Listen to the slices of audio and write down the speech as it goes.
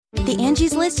The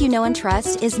Angie's List you know and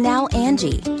trust is now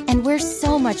Angie, and we're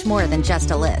so much more than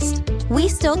just a list. We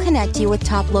still connect you with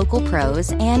top local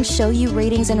pros and show you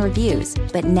ratings and reviews,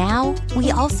 but now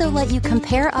we also let you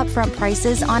compare upfront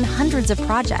prices on hundreds of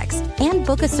projects and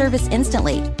book a service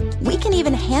instantly. We can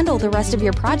even handle the rest of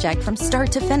your project from start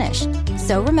to finish.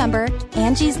 So remember,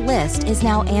 Angie's List is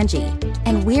now Angie,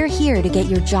 and we're here to get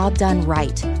your job done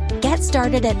right. Get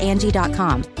started at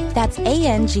Angie.com. That's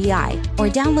ANGI, or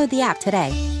download the app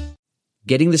today.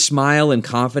 Getting the smile and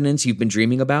confidence you've been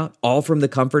dreaming about, all from the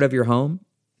comfort of your home,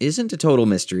 isn't a total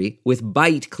mystery with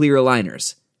Byte clear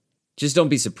aligners. Just don't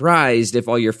be surprised if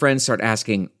all your friends start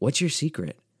asking, "What's your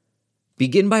secret?"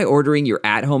 Begin by ordering your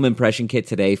at-home impression kit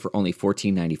today for only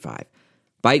 $14.95.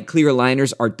 Byte clear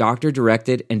aligners are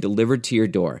doctor-directed and delivered to your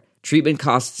door. Treatment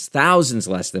costs thousands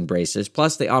less than braces,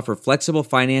 plus they offer flexible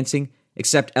financing,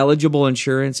 accept eligible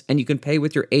insurance, and you can pay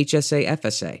with your HSA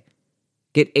FSA.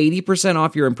 Get 80%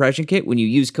 off your impression kit when you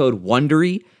use code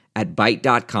WONDERY at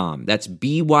Byte.com. That's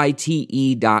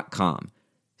BYTE.com.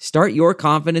 Start your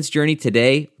confidence journey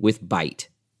today with Byte.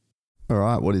 All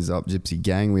right, what is up, Gypsy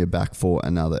Gang? We are back for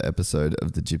another episode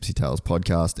of the Gypsy Tales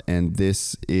podcast, and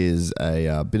this is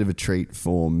a bit of a treat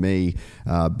for me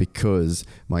because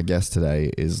my guest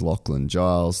today is Lachlan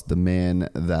Giles, the man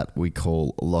that we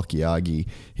call Lokiagi.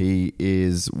 He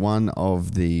is one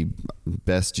of the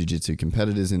best jiu-jitsu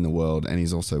competitors in the world, and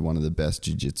he's also one of the best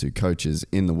jiu-jitsu coaches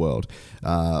in the world.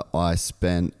 I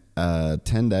spent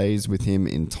 10 days with him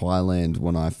in Thailand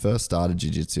when I first started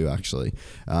jiu-jitsu, actually,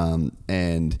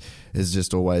 and has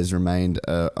just always remained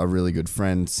a really good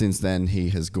friend. Since then, he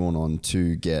has gone on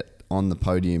to get on the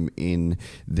podium in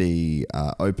the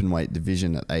open weight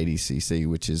division at ADCC,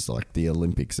 which is like the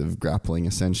Olympics of grappling,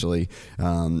 essentially.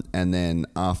 And then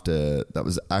after, that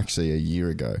was actually a year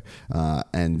ago,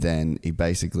 and then he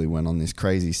basically went on this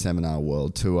crazy seminar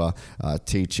world tour,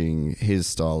 teaching his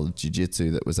style of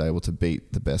jiu-jitsu that was able to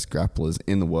beat the best grapplers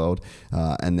in the world.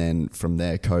 And then from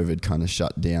there, COVID kind of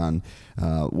shut down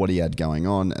what he had going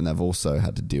on, and they've also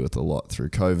had to deal with a lot through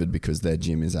COVID because their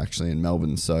gym is actually in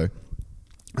Melbourne. So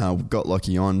got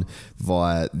Lockie on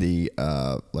via the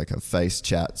like a face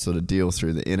chat sort of deal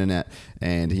through the internet,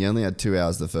 and he only had 2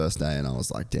 hours the first day, and I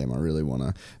was like, damn, I really want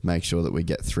to make sure that we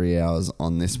get 3 hours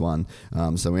on this one.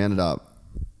 So we ended up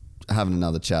having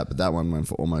another chat, but that one went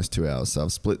for almost 2 hours. So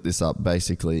I've split this up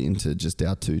basically into just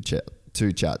our two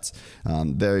chats,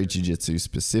 very jiu-jitsu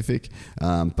specific,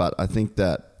 but I think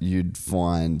that you'd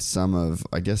find some of,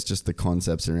 I guess, just the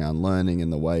concepts around learning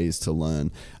and the ways to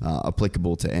learn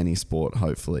applicable to any sport,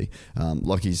 hopefully.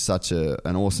 Lockie's such an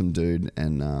awesome dude,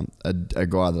 and a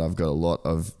guy that I've got a lot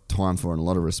of time for and a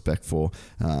lot of respect for,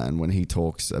 and when he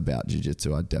talks about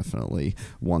jiu-jitsu, I definitely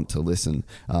want to listen.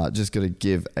 Just got to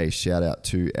give a shout out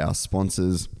to our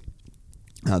sponsors.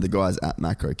 The guys at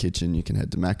Macro Kitchen. You can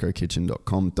head to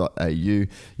macrokitchen.com.au. You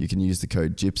can use the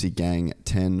code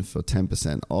GYPSYGANG10 for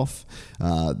 10% off.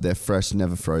 They're fresh,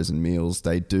 never frozen meals.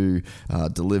 They do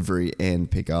delivery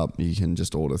and pick up. You can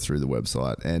just order through the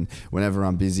website. And whenever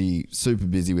I'm busy, super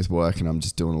busy with work, and I'm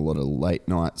just doing a lot of late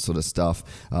night sort of stuff,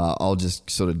 I'll just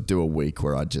sort of do a week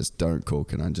where I just don't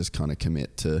cook and I just kind of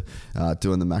commit to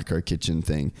doing the Macro Kitchen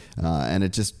thing. And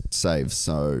it just saves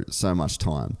so much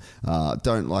time.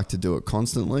 Don't like to do it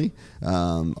constantly.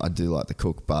 I do like to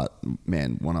cook, but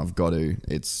man, when I've got to,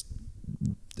 it's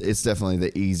definitely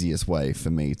the easiest way for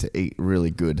me to eat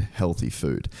really good, healthy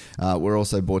food. We're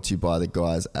also brought to you by the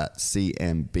guys at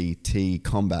CMBT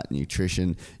Combat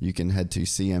Nutrition. You can head to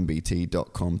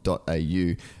cmbt.com.au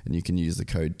and you can use the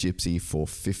code GYPSY for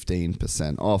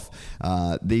 15% off.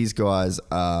 These guys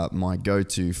are my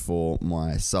go-to for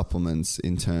my supplements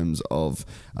in terms of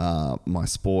my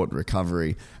sport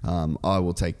recovery. I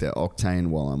will take their Octane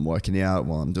while I'm working out,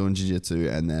 while I'm doing jiu-jitsu,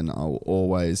 and then I'll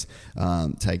always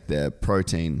take their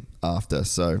protein after.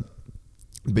 So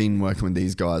been working with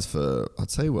these guys for,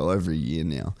 I'd say, well over a year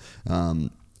now,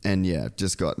 and yeah,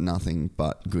 just got nothing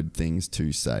but good things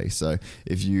to say. So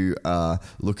if you are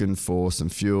looking for some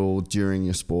fuel during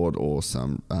your sport or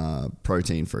some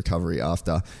protein for recovery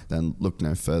after, then look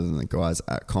no further than the guys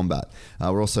at Combat.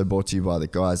 We're also brought to you by the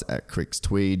guys at Cricks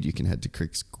Tweed. You can head to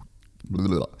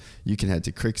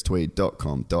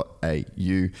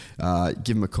crickstweed.com.au.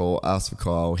 Give him a call, ask for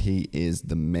Kyle. He is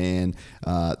the man.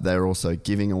 They're also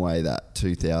giving away that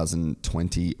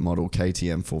 2020 model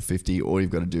KTM 450. All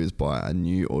you've got to do is buy a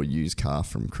new or used car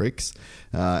from Cricks,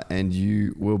 and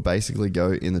you will basically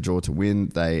go in the draw to win.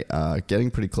 They are getting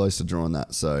pretty close to drawing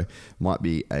that, so might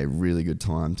be a really good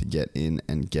time to get in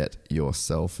and get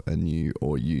yourself a new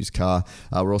or used car.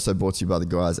 We're also brought to you by the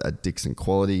guys at Dixon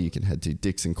Quality. You can head to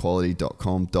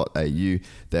dixonquality.com.au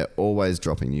They're always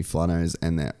dropping new flannels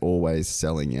and they're always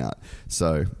selling out.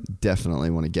 So definitely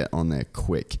want to get on there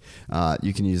quick.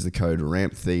 You can use the code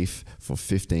RAMPTHIEF for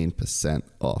 15%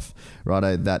 off.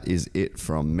 Righto, that is it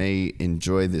from me.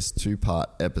 Enjoy this 2-part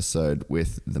episode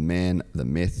with the man, the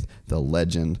myth, the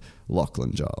legend,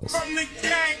 Lachlan Giles. From the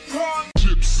gang called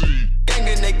Gypsy. Gang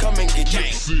and they come and get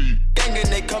Gypsy. Gang and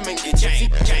they come and get Gypsy.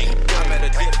 Gang. I met a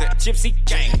Gypsy.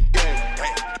 Gang.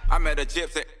 I met a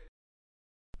Gypsy.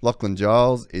 Lachlan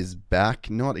Giles is back,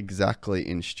 not exactly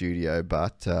in studio,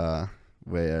 but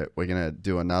we're gonna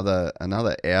do another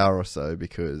hour or so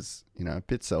because, you know, a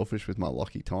bit selfish with my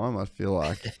Lockie time. I feel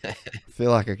like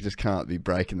I just can't be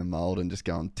breaking the mold and just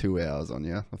going 2 hours on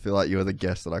you. I feel like you're the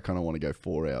guest that I kind of want to go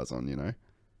 4 hours on, you know.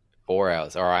 4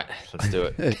 hours. All right, let's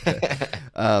do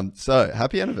it. So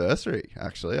happy anniversary.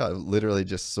 Actually, I literally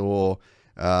just saw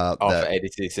for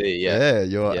ADCC. Yeah,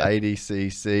 your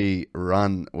ADCC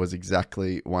run was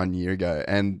exactly 1 year ago,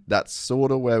 and that's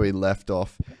sort of where we left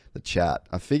off the chat.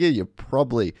 I figure you're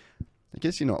probably, I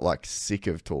guess you're not like sick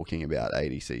of talking about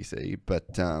ADCC,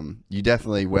 but you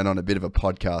definitely went on a bit of a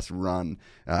podcast run.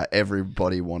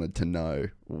 Everybody wanted to know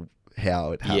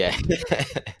how it happened.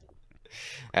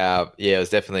 Yeah. It was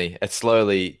definitely, it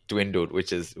slowly dwindled,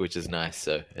 which is nice.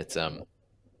 So it's I'm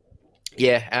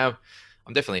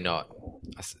definitely not.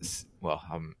 It's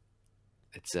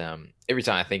every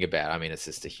time I think about it, I mean, it's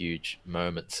just a huge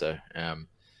moment. So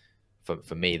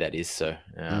for me, that is so.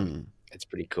 It's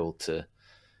pretty cool to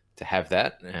have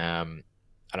that.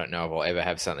 I don't know if I'll ever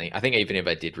have something. I think even if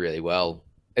I did really well,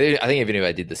 I think even if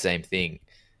I did the same thing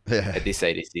at this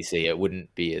ADCC, it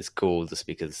wouldn't be as cool just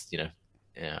because, you know,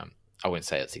 I wouldn't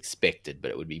say it's expected, but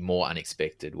it would be more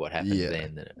unexpected what happened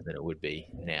then than it would be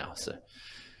now. So,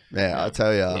 I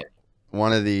tell you,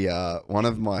 one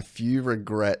of my few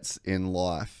regrets in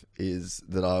life is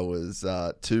that I was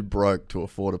too broke to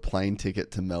afford a plane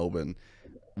ticket to Melbourne.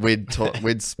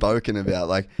 We'd spoken about,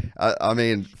 like, I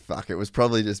mean, fuck, it was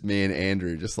probably just me and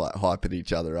Andrew just like hyping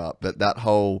each other up. But that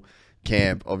whole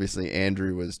camp, obviously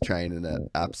Andrew was training at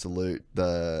Absolute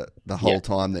the whole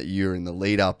time that you were in the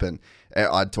lead up, and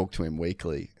I'd talk to him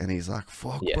weekly, and he's like,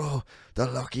 fuck, bro, the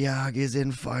Lucky Arg is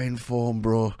in fine form,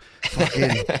 bro.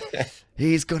 Fucking,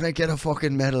 he's gonna get a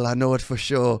fucking medal, I know it for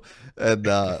sure. And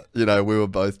you know, we were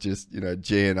both just, you know,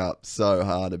 geeing up so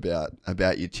hard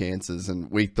about your chances,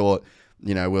 and we thought,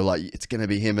 you know, we're like, it's gonna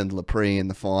be him and Lepre in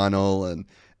the final, and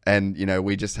you know,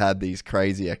 we just had these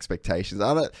crazy expectations.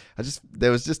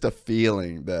 There was just a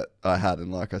feeling that I had,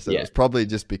 and like I said, it was probably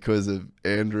just because of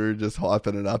Andrew just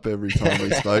hyping it up every time we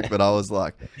spoke. But I was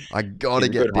like, I gotta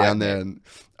get down there, and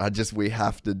we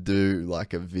have to do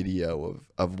like a video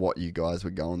of what you guys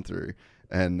were going through.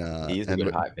 And he's a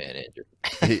good hype man,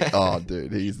 Andrew.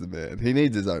 Dude, he's the man. He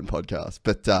needs his own podcast.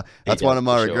 But that's one of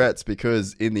my regrets,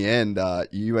 because in the end,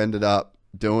 you ended up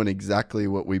doing exactly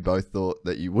what we both thought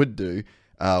that you would do.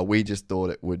 We just thought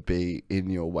it would be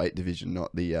in your weight division,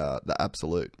 not the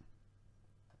Absolute.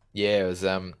 Yeah, it was.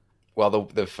 The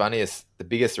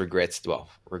biggest regret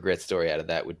story out of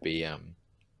that would be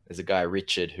there's a guy,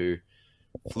 Richard, who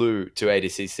flew to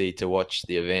ADCC to watch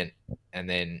the event, and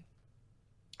then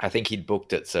I think he'd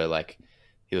booked it, so like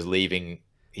he was leaving.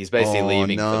 He's basically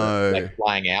leaving, like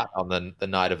flying out on the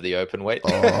night of the open weight.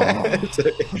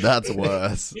 That's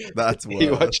worse. That's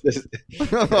worse.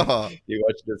 He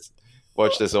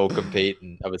watched us all compete,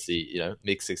 and obviously, you know,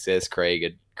 mixed success.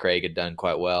 Craig had done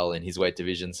quite well in his weight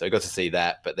division, so I got to see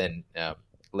that. But then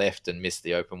left and missed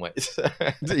the open weight.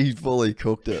 He fully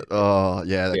cooked it. Oh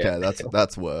yeah, okay,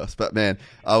 that's worse. But man,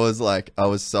 I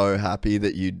was so happy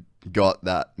that you got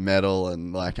that medal,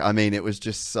 and like, I mean, it was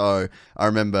just so. I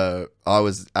remember I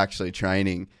was actually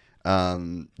training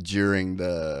during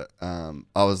the.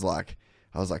 I was like,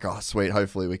 oh, sweet,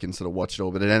 hopefully we can sort of watch it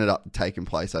all. But it ended up taking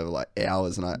place over like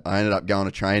hours, and I ended up going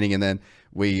to training, and then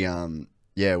we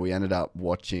ended up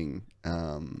watching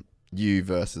you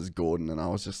versus Gordon, and I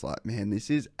was just like, man,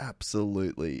 this is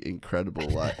absolutely incredible.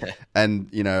 Like, and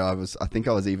you know, I think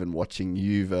I was even watching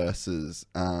you versus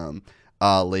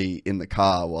Ali in the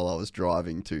car while I was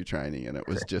driving to training, and it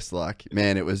was just like,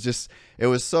 man, it was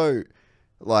so.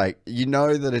 Like, you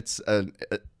know that it's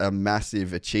a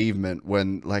massive achievement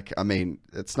when, like, I mean,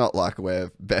 it's not like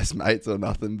we're best mates or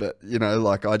nothing, but, you know,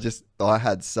 like, I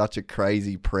had such a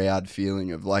crazy proud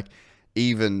feeling of, like,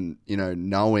 even, you know,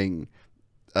 knowing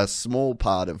a small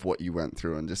part of what you went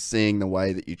through and just seeing the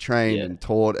way that you trained and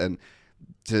taught, and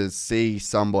to see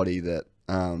somebody that,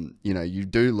 you know, you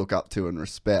do look up to and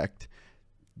respect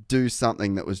do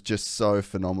something that was just so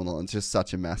phenomenal and just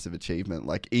such a massive achievement.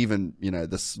 Like, even, you know,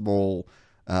 the small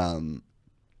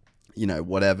you know,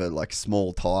 whatever like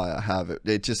small tie I have.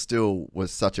 It just still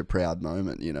was such a proud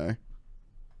moment, you know.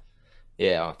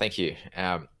 Yeah, oh, thank you.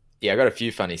 Yeah, I got a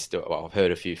few funny Well, I've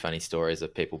heard a few funny stories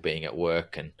of people being at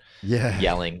work and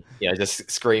yelling,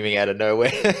 just screaming out of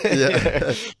nowhere.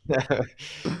 Yeah.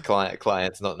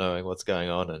 Clients not knowing what's going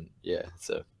on, and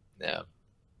so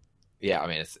I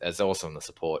mean, it's awesome, the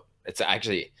support. It's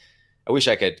actually, I wish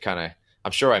I could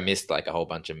I'm sure I missed like a whole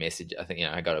bunch of messages. I think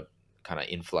I got a kind of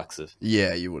influx of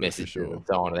you would have for messages sure. and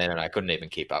so on, and I couldn't even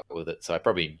keep up with it. So I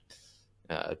probably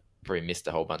missed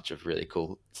a whole bunch of really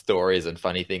cool stories and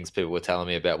funny things people were telling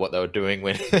me about what they were doing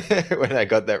when when I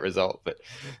got that result. But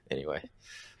anyway,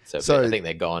 so I think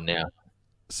they're gone now.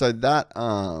 So that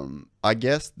I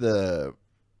guess the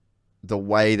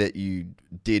way that you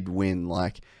did win,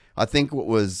 like I think what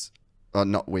was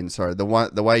not win, sorry, the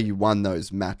way you won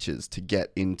those matches to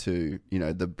get into, you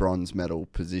know, the bronze medal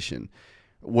position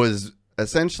was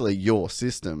essentially your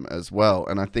system as well.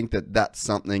 And I think that that's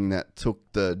something that took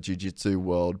the jiu-jitsu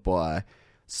world by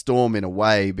storm in a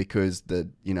way, because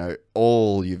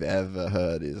all you've ever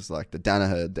heard is like the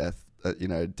Danaher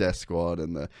death squad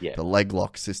and the leg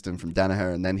lock system from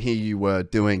Danaher. And then here you were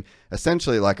doing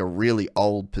essentially like a really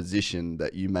old position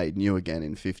that you made new again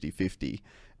in 50-50.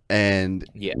 And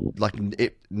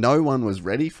no one was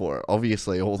ready for it.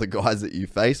 Obviously, all the guys that you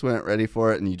faced weren't ready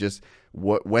for it, and you just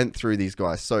went through these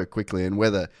guys so quickly. And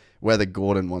whether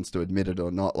Gordon wants to admit it or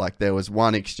not, like there was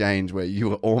one exchange where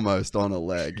you were almost on a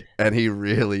leg, and he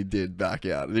really did back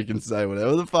out. And he can say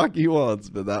whatever the fuck he wants,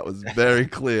 but that was very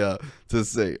clear to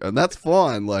see, and that's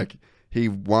fine. Like he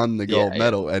won the gold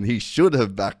medal, and he should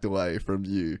have backed away from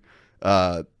you,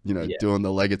 doing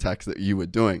the leg attacks that you were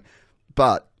doing,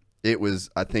 but. It was,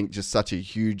 I think, just such a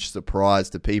huge surprise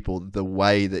to people, the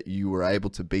way that you were able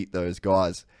to beat those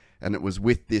guys. And it was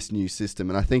with this new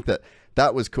system. And I think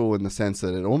that was cool in the sense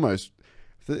that it almost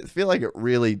feel like it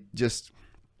really just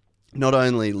not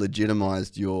only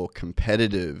legitimized your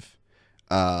competitive,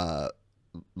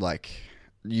 like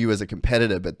you as a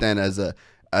competitor, but then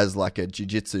as like a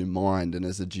jiu-jitsu mind and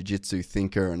as a jiu-jitsu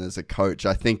thinker and as a coach,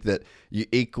 I think that you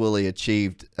equally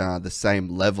achieved the same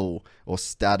level or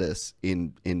status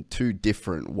in two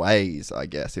different ways, I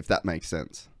guess, if that makes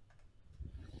sense.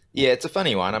 Yeah, it's a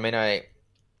funny one. I mean,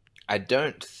 I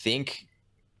don't think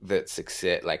that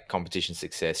success, like competition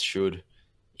success, should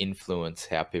influence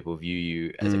how people view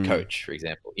you as a coach, for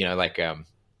example.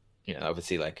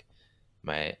 Obviously like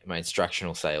my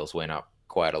instructional sales went up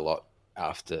quite a lot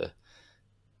after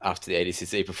the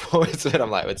ADCC performance, but I'm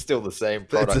like, it's still the same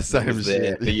product. It's the same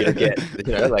shit for you to get.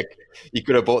 Like you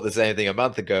could have bought the same thing a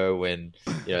month ago when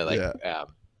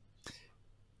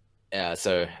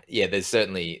So there's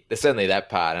certainly that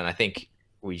part, and I think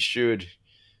we should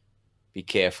be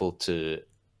careful to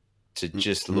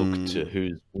just look to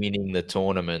who's winning the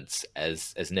tournaments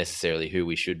as necessarily who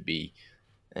we should be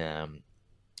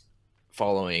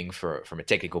following from a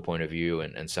technical point of view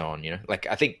and so on. Like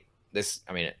I think there's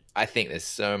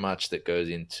so much that goes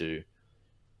into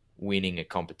winning a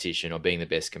competition or being the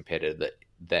best competitor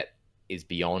that is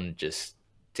beyond just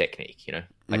technique,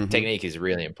 technique is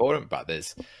really important, but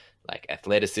there's like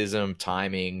athleticism,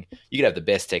 timing. You could have the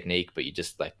best technique, but you're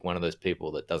just like one of those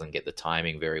people that doesn't get the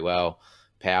timing very well.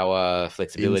 Power,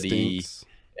 flexibility,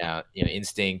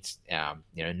 instinct,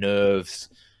 nerves.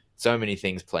 So many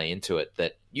things play into it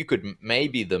that you could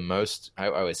maybe the most, I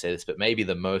always say this, but maybe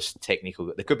the most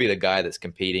technical, there could be the guy that's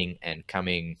competing and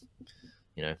coming,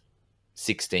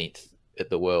 16th at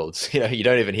the Worlds. You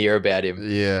don't even hear about him.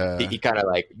 Yeah. He kind of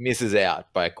like misses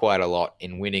out by quite a lot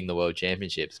in winning the World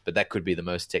Championships, but that could be the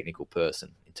most technical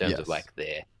person in terms of like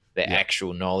their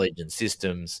actual knowledge and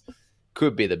systems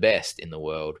could be the best in the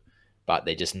world, but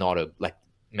they're just not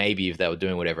maybe if they were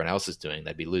doing what everyone else is doing,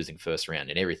 they'd be losing first round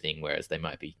in everything, whereas they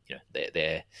might be,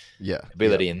 their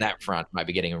ability in that front might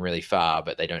be getting them really far,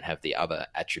 but they don't have the other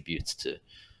attributes to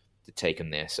take them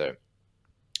there. So,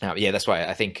 that's why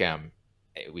I think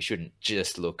we shouldn't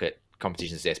just look at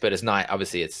competition success, but it's nice.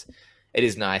 Obviously, it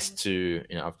is nice to,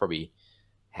 I've probably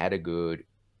had a good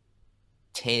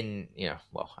 10,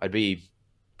 I'd be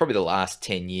probably the last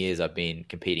 10 years I've been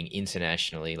competing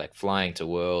internationally, like flying to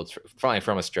worlds, flying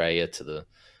from Australia to the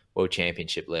World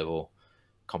Championship level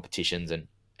competitions and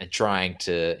trying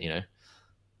to,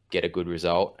 get a good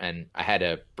result. And I had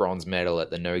a bronze medal at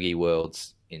the Nogi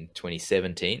Worlds in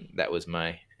 2017. That was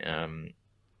my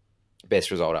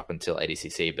best result up until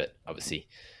ADCC, but obviously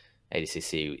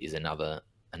ADCC is another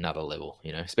level,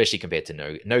 especially compared to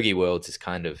Nogi. Nogi Worlds is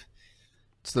kind of...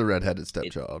 It's the redheaded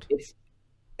stepchild.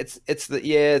 It's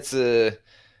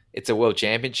a world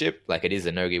championship, like it is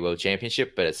a Nogi World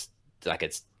Championship, but it's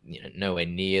nowhere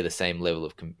near the same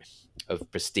level of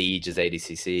prestige as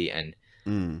ADCC, and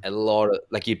a lot of,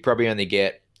 like, you'd probably only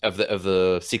get of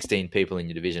the 16 people in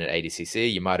your division at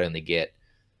ADCC, you might only get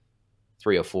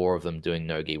 3 or 4 of them doing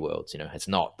no-gi worlds. It's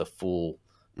not the full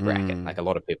bracket. Like, a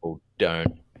lot of people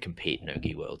don't compete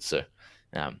no-gi worlds, so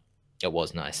it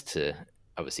was nice to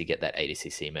obviously get that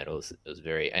ADCC medal. It was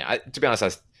very, to be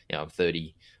honest, I'm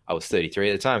 30. I was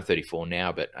 33 at the time, 34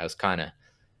 now, but I was kind of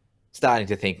starting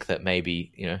to think that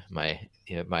maybe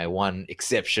my one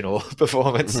exceptional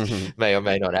performance may or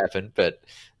may not happen. But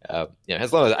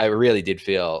as long as I really did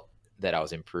feel that I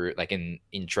was improved, like in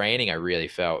training, I really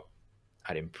felt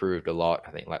I'd improved a lot.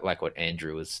 I think like what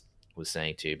Andrew was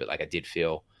saying too, but like I did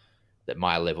feel that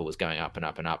my level was going up and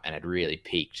up and up, and had really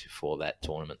peaked for that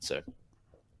tournament. So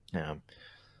I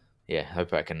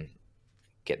hope I can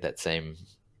get that same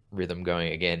rhythm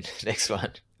going again next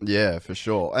one. Yeah, for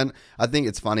sure. And I think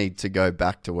it's funny to go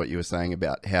back to what you were saying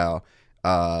about how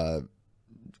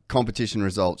competition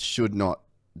results should not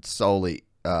solely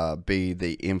be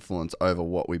the influence over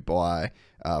what we buy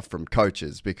from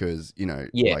coaches, because,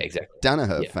 exactly.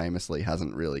 Danaher famously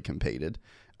hasn't really competed.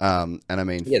 And I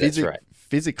mean, that's right.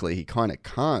 Physically, he kind of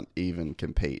can't even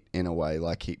compete in a way,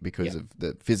 because of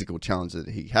the physical challenge that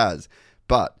he has.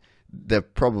 But there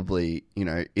probably,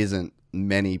 isn't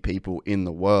many people in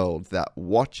the world that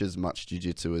watch as much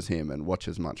jiu-jitsu as him and watch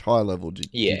as much high-level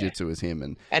jiu-jitsu as him.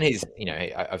 And he's,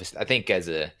 I think as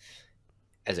a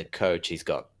coach, he's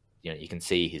got, you can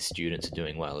see his students are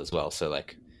doing well as well. So,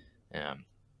 like,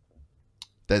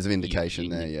 there's an indication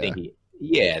there,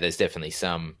 yeah. There's definitely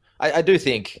some. I do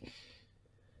think.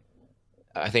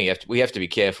 I think we have to be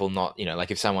careful, not,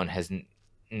 like if someone has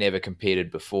never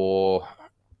competed before.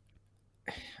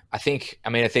 I think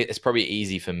it's probably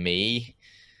easy for me,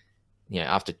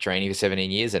 after training for 17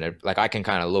 years, and I can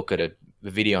kind of look at a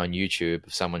video on YouTube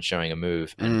of someone showing a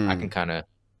move, and I can kind of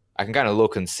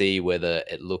look and see whether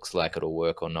it looks like it'll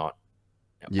work or not,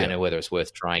 and whether it's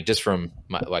worth trying just from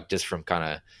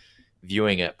kind of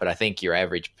viewing it. But I think your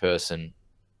average person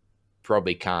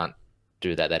probably can't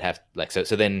do that. They'd have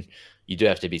so then you do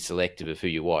have to be selective of who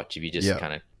you watch. If you just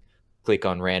kind of click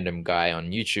on random guy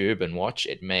on YouTube and watch,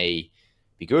 it may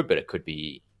be good, but it could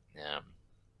be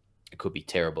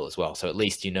terrible as well. So at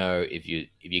least if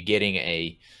you're getting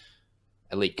a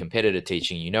elite competitor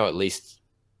teaching, at least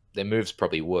their moves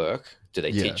probably work. Do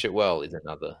they teach it well is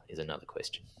another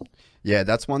question. Yeah,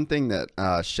 that's one thing that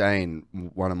Shane,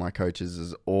 one of my coaches,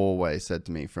 has always said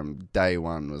to me from day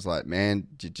one, was like, man,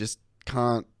 you just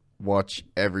can't watch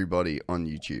everybody on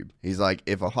YouTube. He's like,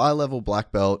 if a high-level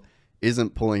black belt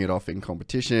isn't pulling it off in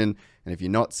competition, and if you're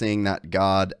not seeing that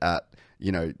guard at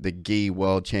the GI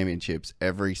World Championships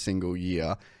every single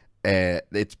year,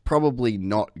 it's probably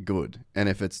not good. And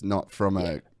if it's not from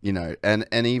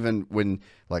and even when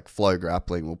like Flow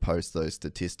Grappling will post those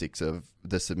statistics of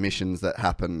the submissions that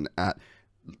happen at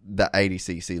the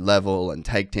ADCC level and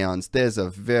takedowns, there's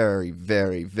a very,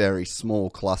 very, very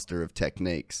small cluster of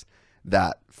techniques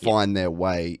that find their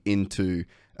way into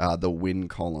the win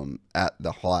column at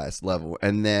the highest level.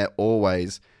 And they're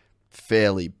always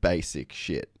fairly basic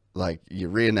shit. Like your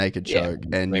rear naked choke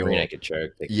and your rear naked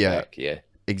choke.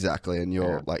 Exactly. And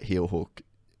your like heel hook.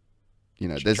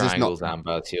 There's triangles, just not arm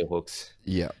bars, heel hooks.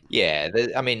 Yeah.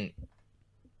 It's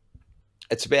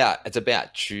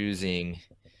about choosing.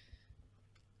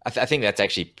 I think that's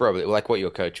actually probably like what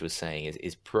your coach was saying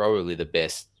is probably the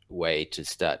best way to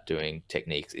start doing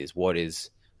techniques. Is what's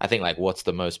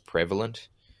the most prevalent.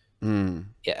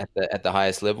 At the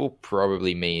highest level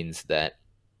probably means that.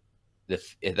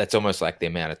 That's almost like the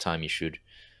amount of time you should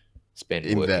spend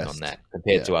working on that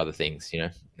compared to other things,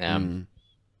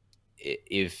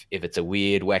 If it's a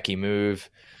weird, wacky move,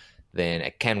 then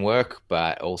it can work,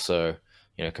 but also,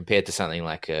 compared to something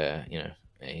like a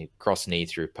cross knee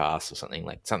through pass or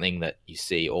something that you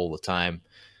see all the time,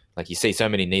 like you see so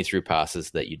many knee through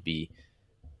passes that you'd be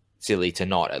silly to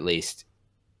not at least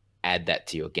add that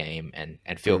to your game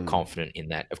and feel confident in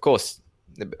that. Of course,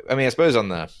 I suppose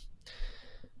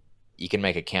you can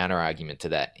make a counter argument to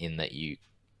that in that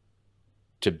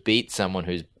to beat someone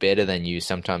who's better than you,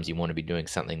 sometimes you want to be doing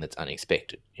something that's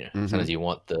unexpected. Sometimes you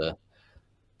want the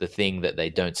thing that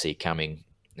they don't see coming.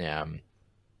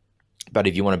 But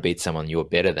if you want to beat someone you're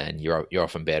better than, you're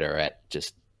often better at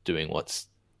just doing what's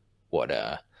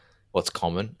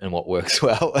common and what works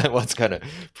well and what's kind of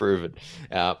proven.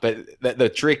 But the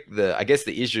trick, I guess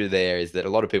the issue there is that a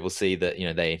lot of people see that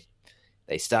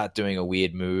they start doing a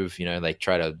weird move. They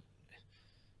try to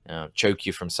choke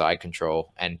you from side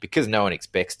control, and because no one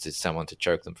expects someone to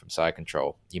choke them from side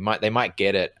control, they might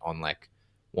get it on like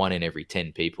 1 in every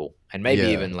 10 people, and maybe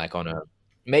even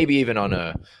on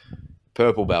a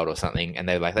purple belt or something, and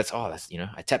they're like, that's I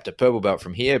tapped a purple belt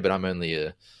from here, but I'm only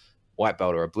a white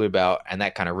belt or a blue belt, and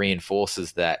that kind of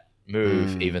reinforces that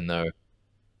move, even though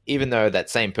that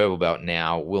same purple belt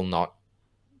now will not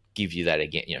give you that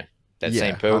again. That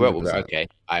same purple belt will go, okay,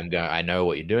 I know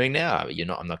what you're doing now. I'm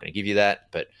not going to give you that,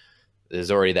 but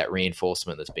there's already that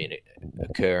reinforcement that's been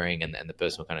occurring, and the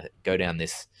person will kind of go down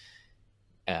this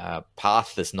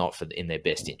path that's not in their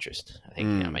best interest. I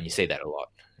think, and you see that a lot.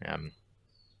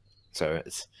 So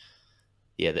it's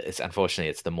unfortunately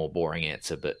it's the more boring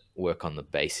answer, but work on the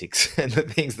basics and the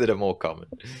things that are more common.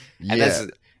 And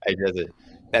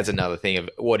that's another thing of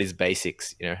what is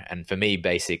basics, and for me,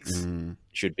 basics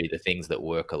should be the things that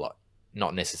work a lot,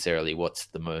 not necessarily what's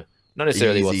the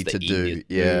easy to do.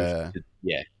 Yeah.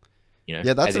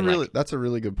 That's a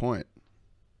really good point.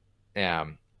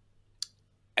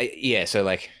 So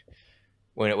like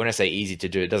when I say easy to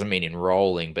do, it doesn't mean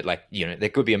enrolling, but like, there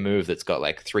could be a move that's got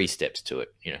like 3 steps to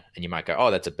it, and you might go,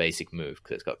 oh, that's a basic move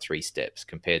because it's got 3 steps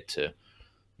compared to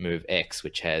move X,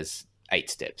 which has 8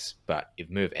 steps. But if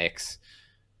move X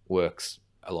works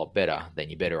a lot better, then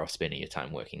you're better off spending your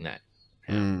time working that.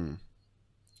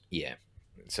 Yeah.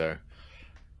 So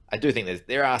I do think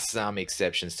there are some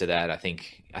exceptions to that. I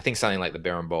think something like the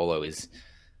Berimbolo is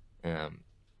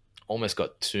almost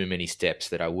got too many steps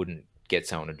that I wouldn't get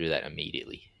someone to do that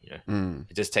immediately.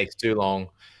 It just takes too long.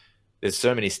 There's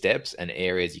so many steps and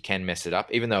areas you can mess it up,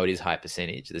 even though it is high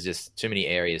percentage. There's just too many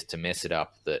areas to mess it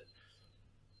up that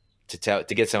to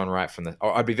get someone right from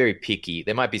or I'd be very picky.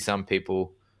 There might be some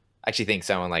people. I actually think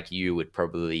someone like you would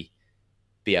probably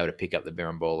be able to pick up the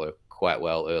Berimbolo quite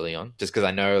well early on, just because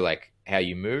I know like how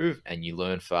you move and you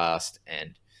learn fast,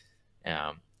 and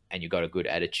you got a good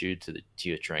attitude to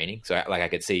your training. So like I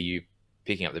could see you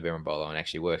picking up the Berimbolo and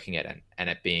actually working it, and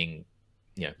it being,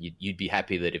 you'd be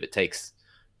happy that if it takes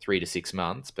 3 to 6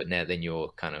 months, but then you're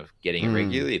kind of getting it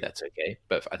regularly, that's okay.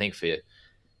 But I think for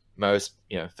most,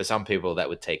 for some people that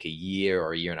would take a year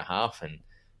or a year and a half, and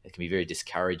it can be very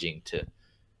discouraging to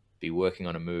be working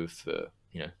on a move for,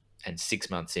 and 6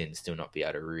 months in still not be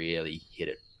able to really hit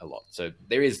it a lot. So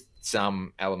there is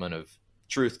some element of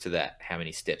truth to that. How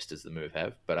many steps does the move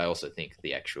have? But I also think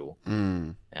the actual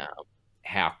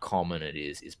how common it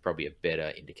is probably a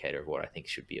better indicator of what I think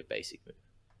should be a basic move.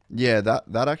 Yeah,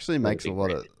 that actually makes a lot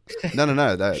of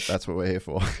no. That's what we're here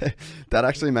for. That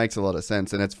actually makes a lot of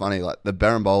sense, and it's funny. Like the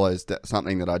Berimbolo is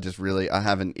something that I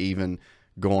haven't even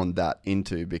gone that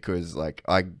into, because like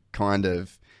I kind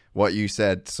of, what you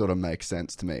said sort of makes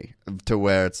sense to me, to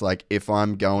where it's like if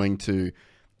I'm going to,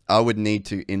 I would need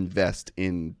to invest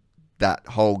in that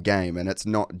whole game, and it's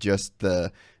not just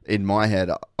in my head,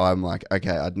 I'm like,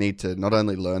 okay, I'd need to not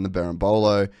only learn the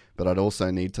Berimbolo, but I'd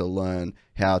also need to learn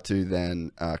how to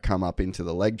then come up into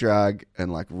the leg drag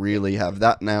and like really have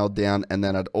that nailed down. And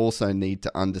then I'd also need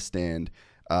to understand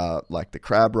like the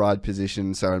crab ride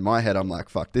position. So in my head, I'm like,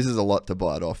 fuck, this is a lot to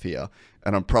bite off here,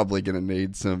 and I'm probably going to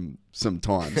need some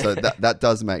time. So that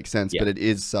does make sense, but it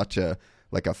is such a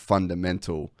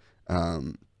fundamental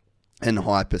and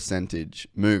high percentage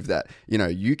move that,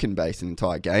 you can base an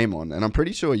entire game on. And I'm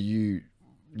pretty sure you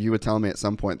were telling me at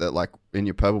some point that like in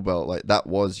your purple belt, like that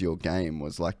was your game,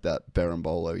 was like that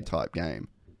Berimbolo type game.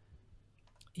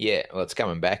 Yeah, well, it's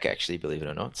coming back actually, believe it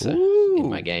or not. So in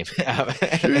my game,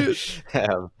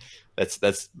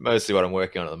 that's mostly what I'm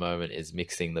working on at the moment, is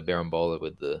mixing the Berimbolo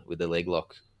with the leg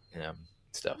lock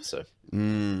stuff. So okay,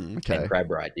 and crab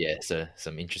ride, so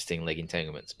some interesting leg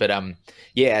entanglements. But and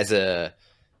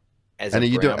are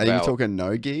you talking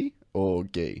no gi or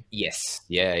gi? Yes,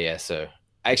 yeah. So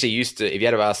I actually used to. If you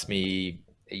had have asked me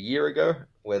a year ago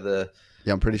whether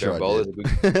I'm pretty sure I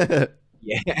did.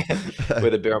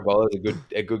 Whether Berimbolo is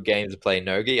a good game to play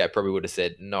no-gi, I probably would have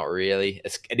said not really.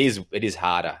 It is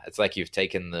harder. It's like you've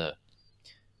taken the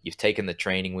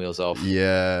training wheels off.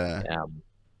 Yeah.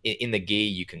 In the gi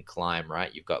you can climb,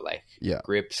 right? You've got like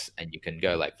grips, and you can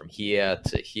go like from here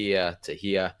to here to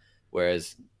here.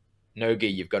 Whereas no-gi,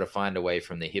 you've got to find a way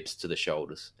from the hips to the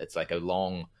shoulders. It's like a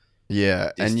long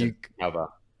and you cover.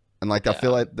 And like I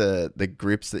feel like the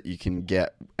grips that you can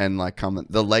get, and like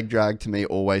the leg drag to me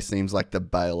always seems like the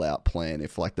bailout plan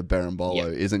if like the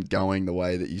Berimbolo isn't going the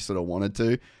way that you sort of wanted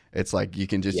to. It's like you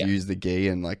can just use the gi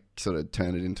and like sort of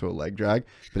turn it into a leg drag.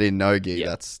 But in no gi,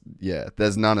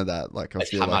 there's none of that. Like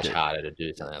it's much harder to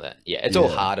do something like that. Yeah, it's all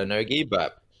harder no gi,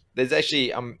 but there's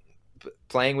actually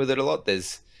playing with it a lot.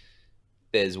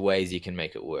 There's ways you can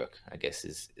make it work, I guess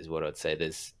is what I'd say.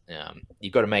 There's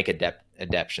you've got to make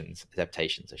adaptations, I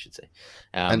should say.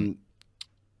 But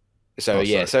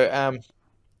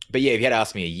yeah, if you had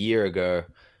asked me a year ago,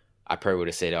 I probably would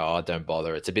have said, "Oh, don't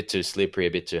bother. It's a bit too slippery,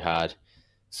 a bit too hard."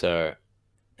 So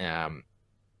yeah,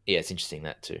 it's interesting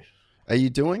that too. Are you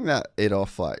doing it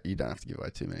off like, you don't have to give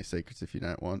away too many secrets if you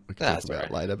don't want. We can talk about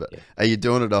it later. But are you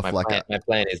doing it off my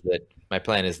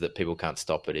plan is that people can't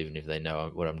stop it even if they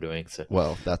know what I'm doing. So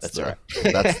that's all right.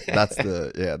 that's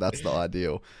the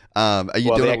ideal. Are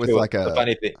you doing it with like a? The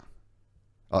funny thing.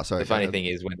 Oh, sorry. The funny thing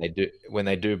is when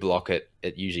they do block it,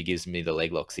 it usually gives me the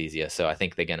leg locks easier. So I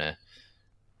think they're gonna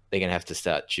have to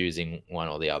start choosing one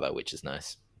or the other, which is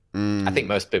nice. I think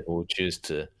most people will choose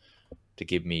to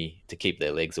keep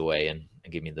their legs away and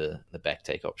give me the back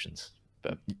take options.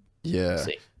 But yeah. We'll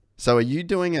see. So are you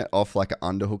doing it off like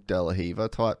an underhook De La Riva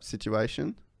type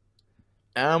situation?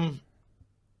 Not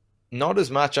as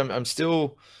much. I'm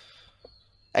still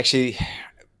actually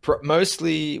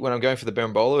mostly when I'm going for the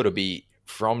berimbolo, it'll be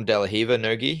from De La Riva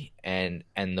no-gi and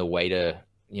the waiter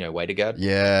guard.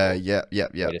 Yeah.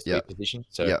 Position.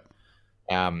 So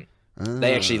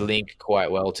they actually link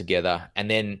quite well together. And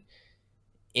then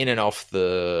in and off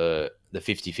the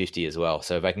 50-50 as well.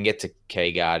 So if I can get to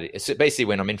K-guard, it's basically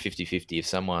when I'm in 50-50, if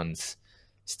someone's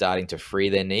starting to free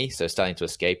their knee, so starting to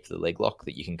escape the leg lock,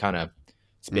 that you can kind of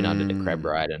spin under the crab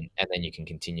ride and then you can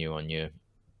continue on your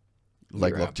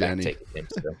leg lock journey.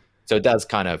 So it does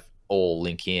kind of all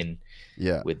link in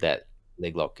with that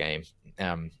leg lock game.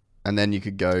 And then you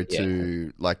could go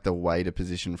to like the waiter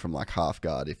position from like half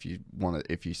guard if you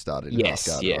started in half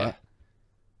guard, right?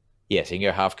 Yeah, so you can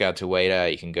go half guard to waiter.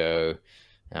 You can go,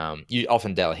 you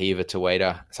often De La Riva to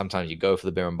waiter. Sometimes you go for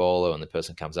the berimbolo and the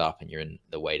person comes up and you're in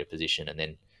the waiter position, and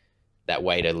then that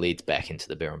waiter leads back into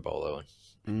the berimbolo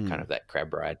and kind of that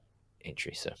crab ride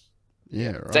entry. So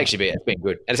it's actually been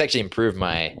good, and it's actually improved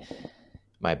my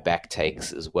back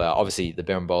takes as well. Obviously, the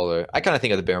berimbolo, I kind of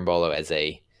think of the berimbolo as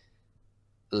a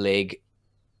leg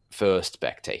first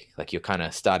back take. Like you're kind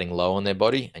of starting low on their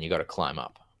body and you got to climb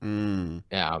up.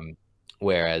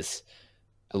 Whereas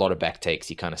a lot of back takes,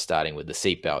 you're kind of starting with the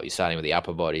seatbelt, you're starting with the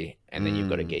upper body, and then you've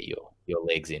got to get your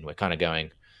legs in. We're kind of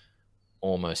going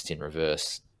almost in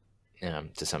reverse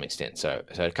to some extent. So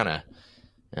it kind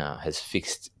of has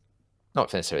fixed,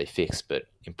 not necessarily fixed, but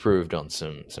improved on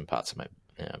some parts of my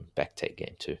back take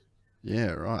game too.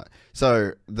 Yeah, right.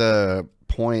 So the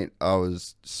point I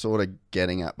was sort of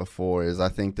getting at before is I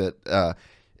think that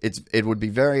it would be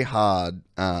very hard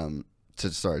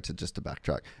to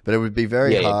backtrack, but it would be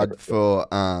very hard for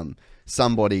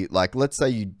somebody, like, let's say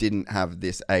you didn't have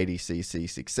this 80cc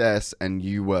success and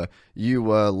you were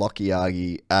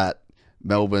Lokiagi at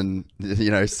Melbourne,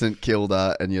 St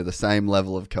Kilda, and you're the same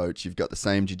level of coach, you've got the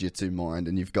same jiu-jitsu mind,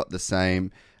 and you've got the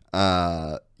same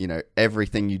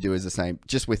everything you do is the same,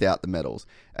 just without the medals,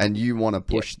 and you want to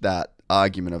push that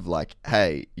argument of like,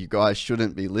 hey, you guys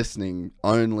shouldn't be listening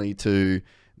only to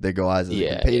the guys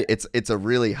that compete. It's a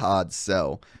really hard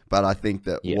sell, but I think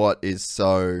that what is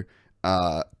so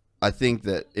I think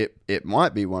that it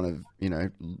might be one of,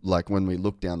 like when we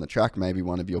look down the track, maybe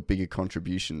one of your bigger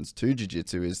contributions to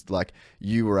jiu-jitsu is like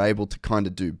you were able to kind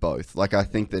of do both. Like I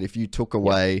think that if you took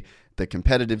away the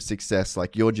competitive success,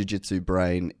 like your jiu-jitsu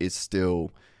brain is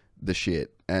still the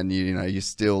shit, and you're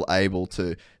still able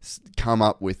to come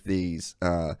up with these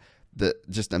the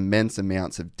just immense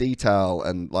amounts of detail,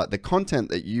 and like the content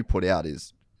that you put out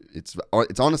is it's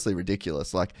honestly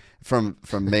ridiculous. Like from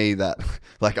me, that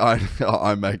like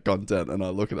I make content and I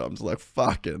look at it, I'm just like,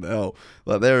 fucking hell,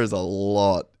 like there is a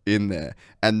lot in there,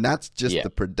 and that's just the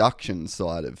production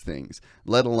side of things,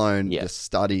 let alone the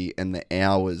study and the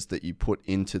hours that you put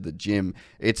into the gym.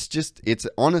 It's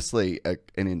honestly an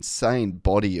insane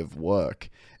body of work.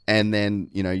 And then,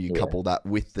 you couple that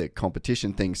with the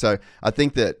competition thing. So I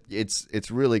think that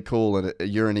it's really cool, and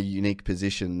you're in a unique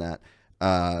position that,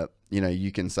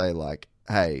 you can say like,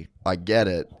 hey, I get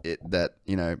it that,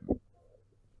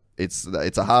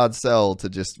 it's a hard sell to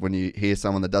just, when you hear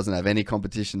someone that doesn't have any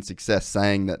competition success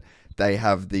saying that they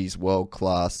have these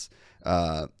world-class,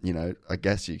 I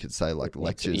guess you could say like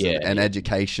lectures and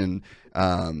education.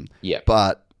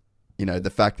 But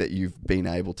the fact that you've been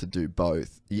able to do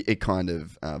both, it kind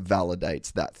of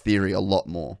validates that theory a lot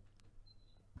more.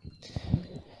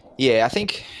 Yeah, I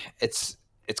think it's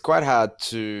quite hard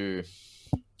to.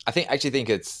 I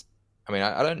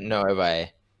don't know if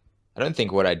I don't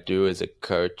think what I do as a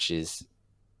coach is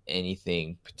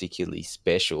anything particularly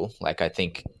special. Like I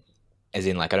think I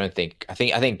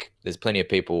think there's plenty of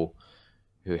people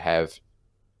who have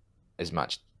as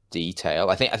much detail.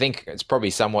 I think it's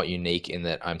probably somewhat unique in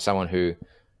that I'm someone who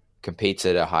competes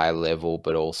at a high level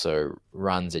but also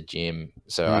runs a gym.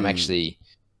 So I'm actually,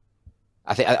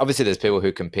 I think obviously there's people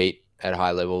who compete at a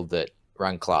high level that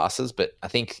run classes, but I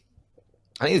think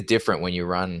it's different when you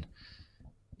run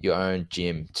your own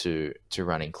gym to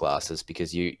running classes,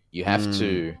 because you have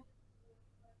to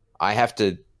I have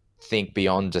to think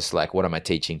beyond just like what am I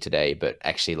teaching today, but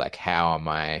actually like how am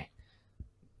I,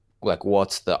 like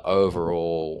what's the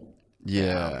overall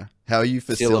how are you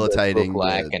syllabus facilitating look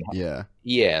like, and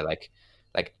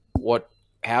like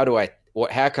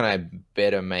how can I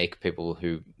better make people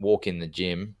who walk in the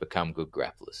gym become good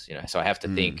grapplers? You know, so I have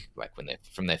to think like when they're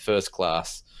from their first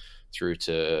class through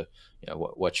to, you know,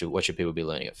 what should people be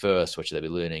learning at first? What should they be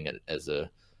learning as a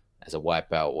white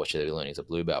belt? What should they be learning as a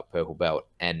blue belt, purple belt?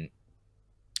 And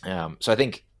so I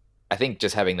think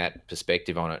just having that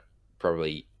perspective on it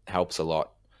probably helps a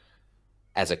lot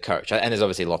as a coach. And there's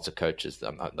obviously lots of coaches.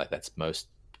 Like that's most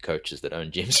coaches that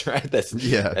own gyms, right?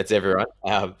 That's everyone.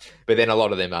 But then a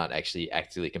lot of them aren't actually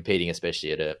actively competing,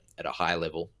 especially at a high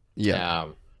level.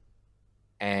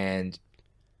 And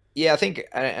yeah, I think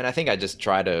I just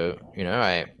try to, you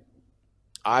know,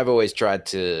 I've always tried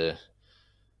to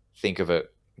think of a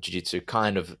jiu-jitsu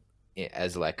kind of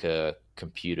as like a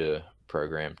computer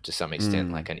program to some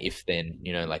extent, like an if then,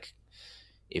 you know, like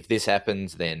if this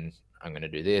happens, then I'm going to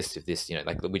do this. If this, you know,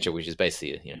 like which is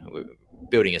basically, you know, we're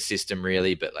building a system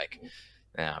really, but like,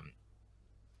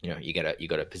 you know, you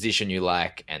got a position you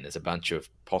like, and there's a bunch of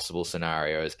possible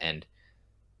scenarios. And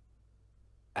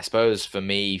I suppose for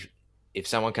me, if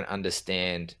someone can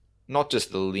understand not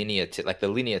just the linear, like the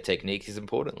linear technique is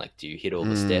important. Like, do you hit all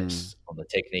the steps on the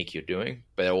technique you're doing?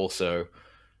 But also,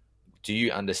 do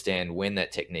you understand when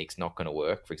that technique's not going to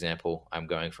work? For example, I'm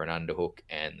going for an underhook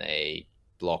and they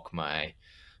block my,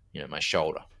 you know, my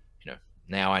shoulder. You know,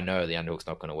 now I know the underhook's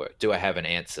not going to work. Do I have an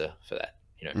answer for that?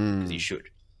 You know, because you should.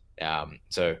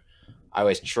 So I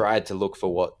always tried to look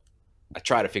for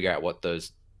try to figure out what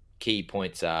those key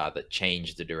points are that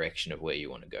change the direction of where you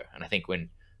want to go. And I think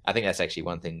that's actually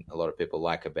one thing a lot of people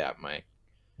like about my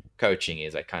coaching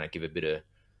is I kind of give a bit of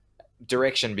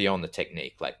direction beyond the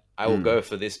technique. Like I will go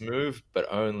for this move, but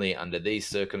only under these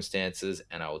circumstances,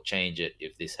 and I will change it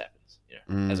if this happens, you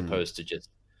know, as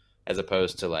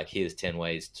opposed to like, here's 10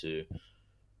 ways to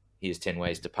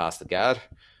pass the guard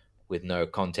with no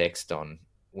context on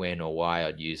when or why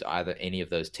I'd use any of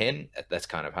those 10. That's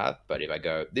kind of hard. But if I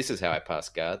go, this is how I pass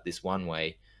guard, this one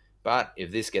way, but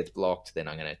if this gets blocked, then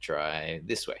I'm going to try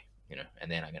this way, you know,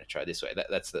 and then I'm going to try this way.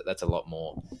 That's a lot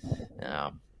more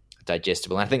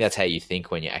digestible. And I think that's how you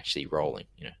think when you're actually rolling,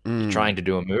 you know, you're trying to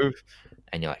do a move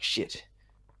and you're like, shit,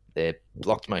 they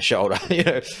blocked my shoulder, you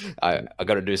know, I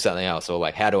got to do something else. Or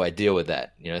like, how do I deal with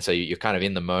that? You know, so you're kind of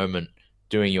in the moment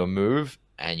doing your move,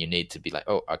 and you need to be like,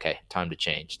 oh, okay, time to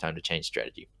change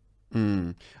strategy.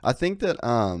 I think that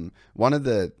one of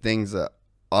the things that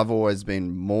I've always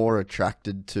been more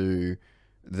attracted to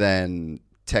than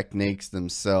techniques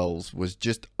themselves was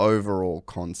just overall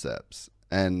concepts.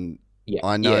 And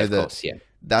I know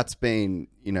that's been,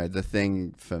 you know, the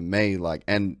thing for me. Like,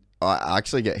 and I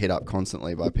actually get hit up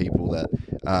constantly by people that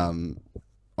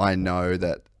I know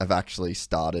that have actually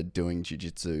started doing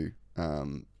jiu-jitsu.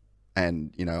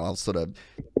 And, you know, I'll sort of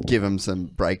give them some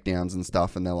breakdowns and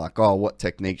stuff, and they're like, oh, what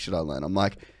technique should I learn? I'm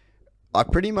like, I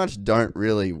pretty much don't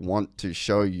really want to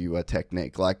show you a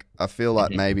technique. Like, I feel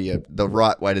like maybe the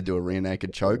right way to do a rear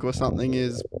naked choke or something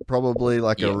is probably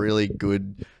like a really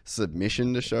good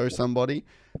submission to show somebody.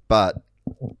 But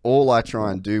all I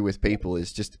try and do with people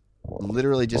is just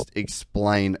literally just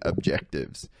explain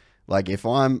objectives. Like, if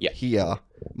I'm here,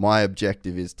 my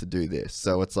objective is to do this.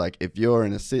 So it's like, if you're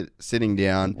in a sitting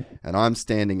down and I'm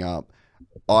standing up,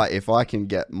 if I can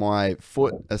get my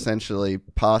foot essentially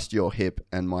past your hip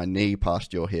and my knee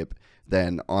past your hip,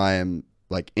 then I am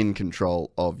like in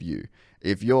control of you.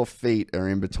 If your feet are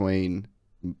in between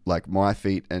like my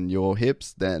feet and your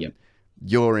hips, then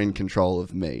you're in control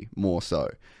of me more so.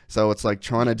 So it's like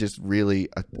trying to just really,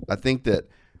 I think that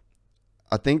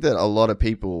a lot of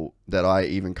people that I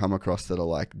even come across that are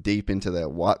like deep into their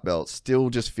white belt still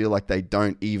just feel like they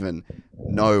don't even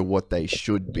know what they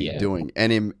should be doing.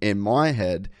 And in my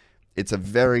head, it's a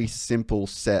very simple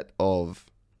set of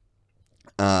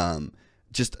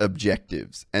just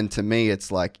objectives. And to me, it's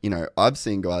like, you know, I've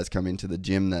seen guys come into the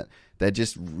gym that they're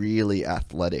just really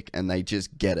athletic and they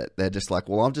just get it. They're just like,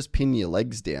 well, I'll just pin your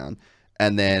legs down.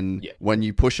 And then when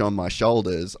you push on my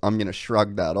shoulders, I'm going to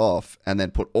shrug that off and then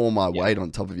put all my weight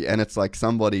on top of you. And it's like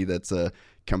somebody that's a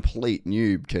complete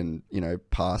noob can, you know,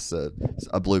 pass a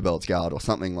blue belt's guard or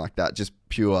something like that, just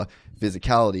pure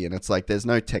physicality. And it's like there's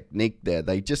no technique there.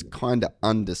 They just kind of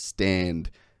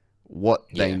understand what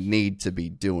they need to be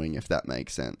doing, if that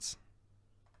makes sense.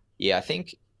 Yeah, I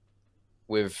think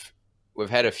we've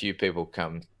had a few people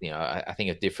come, you know, I think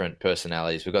of different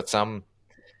personalities. We've got some.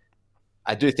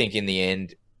 I do think in the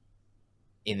end,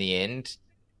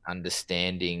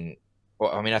 understanding,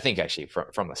 well, I mean, I think actually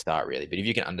from the start really, but if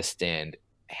you can understand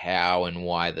how and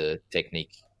why the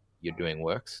technique you're doing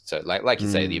works. So like you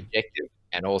say, the objective,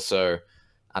 and also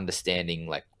understanding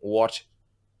like what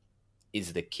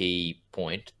is the key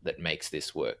point that makes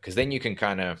this work. Because then you can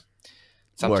kind of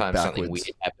sometimes something weird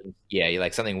happens. Yeah, you're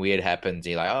like something weird happens.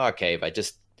 And you're like, oh, okay, if I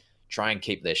just try and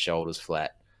keep their shoulders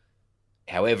flat,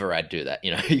 however I do that,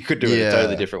 you could do it a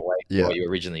totally different way to what you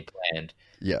originally planned.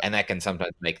 Yeah. And that can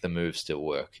sometimes make the move still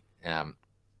work.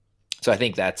 So I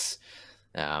think that's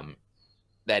I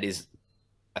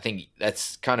think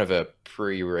that's kind of a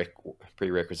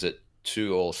prerequisite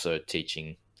to also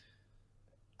teaching.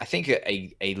 I think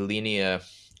a linear,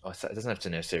 it doesn't have to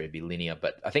necessarily be linear,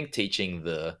 but I think teaching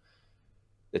the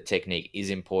technique is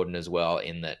important as well,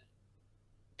 in that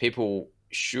people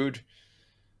should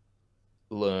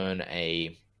learn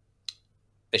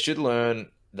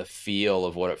the feel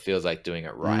of what it feels like doing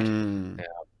it right.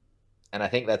 And I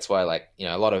think that's why, like,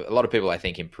 a lot of people I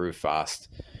think improve fast,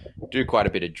 do quite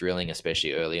a bit of drilling,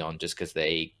 especially early on, just because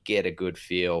they get a good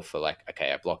feel for like,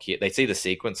 okay, I block here. They see the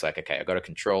sequence, like, okay, I've got to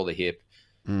control the hip,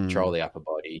 control the upper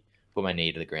body, put my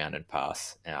knee to the ground and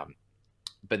pass.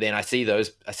 But then I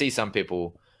see some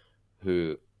people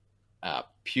who are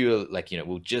pure, like,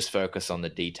 will just focus on the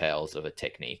details of a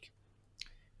technique.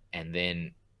 And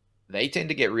then they tend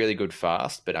to get really good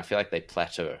fast, but I feel like they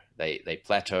plateau. They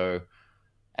plateau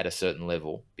at a certain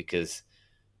level, because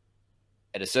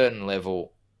at a certain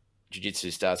level,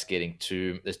 jiu-jitsu starts getting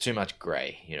there's too much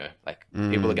gray, like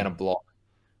people are going to block.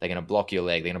 They're going to block your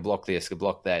leg. They're going to block this,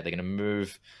 block that. They're going to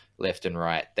move left and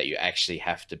right, that you actually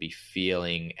have to be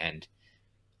feeling and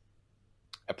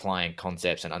applying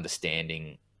concepts and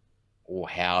understanding or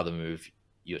how the move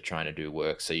you're trying to do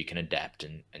works, so you can adapt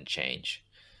and change.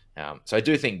 So I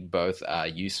do think both are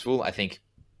useful. I think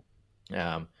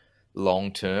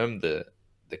long term, the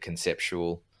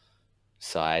conceptual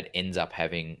side ends up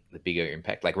having the bigger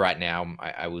impact. Like right now,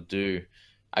 I'll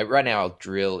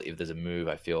drill if there's a move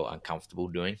I feel uncomfortable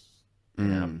doing.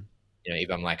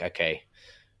 If I'm like, okay,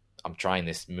 I'm trying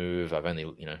this move, I've only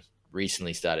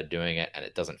recently started doing it, and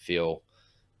it doesn't feel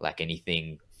like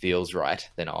anything feels right,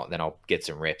 then I'll get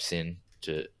some reps in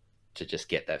to just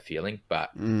get that feeling. But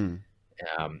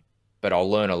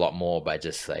I'll learn a lot more by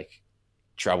just like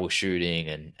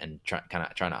troubleshooting and trying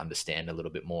to understand a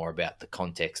little bit more about the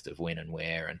context of when and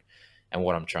where and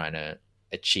what I'm trying to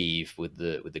achieve with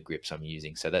the grips I'm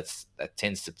using. So that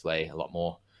tends to play a lot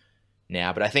more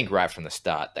now. But I think right from the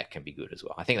start that can be good as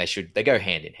well. I think they go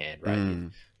hand in hand,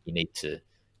 right? You need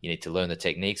to learn the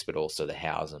techniques, but also the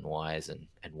hows and whys and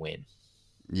when.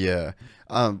 Yeah.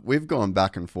 We've gone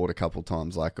back and forth a couple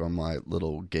times, like on my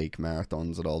little geek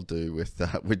marathons that I'll do with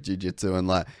jiu-jitsu, and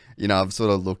like, I've sort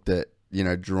of looked at,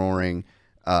 drawing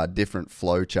different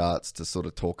flow charts to sort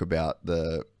of talk about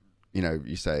the,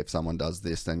 you say if someone does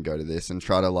this, then go to this, and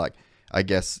try to like, I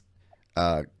guess,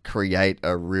 create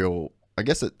a real, I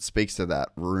guess it speaks to that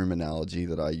room analogy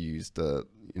that I used, the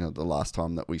last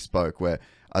time that we spoke, where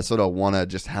I sort of want to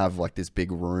just have like this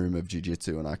big room of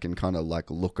jiu-jitsu, and I can kind of like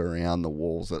look around the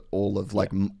walls at all of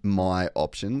like my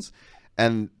options.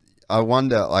 And I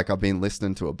wonder, like, I've been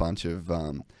listening to a bunch of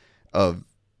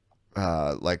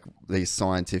like these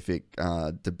scientific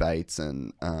debates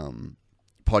and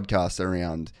podcasts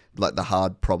around like the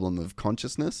hard problem of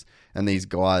consciousness, and these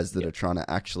guys that are trying to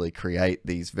actually create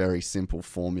these very simple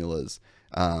formulas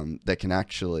that can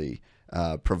actually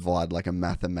provide like a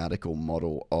mathematical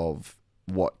model of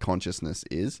what consciousness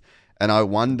is. And I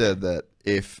wonder that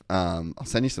if I'll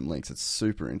send you some links, it's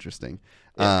super interesting.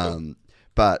 Cool.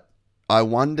 But I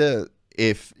wonder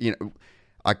if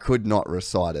I could not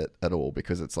recite it at all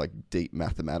because it's like deep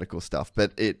mathematical stuff,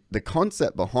 but the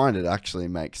concept behind it actually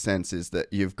makes sense. Is that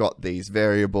you've got these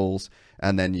variables,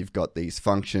 and then you've got these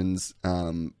functions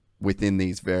within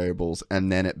these variables,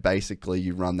 and then it basically,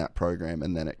 you run that program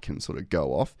and then it can sort of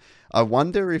go off. I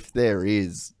wonder if there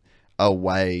is a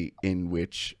way in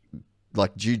which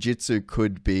like jiu-jitsu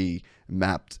could be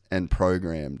mapped and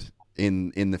programmed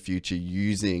in the future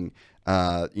using,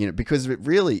 because it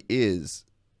really is,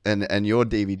 and your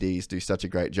DVDs do such a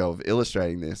great job of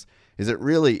illustrating this, is it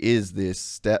really is this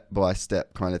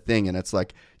step-by-step kind of thing. And it's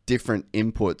like different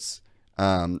inputs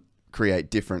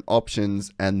create different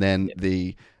options, and then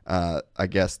I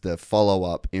guess the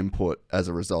follow-up input as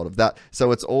a result of that.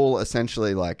 So it's all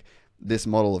essentially like this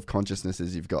model of consciousness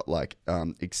is you've got like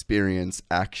experience,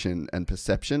 action, and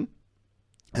perception.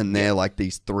 And they're like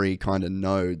these three kind of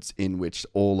nodes in which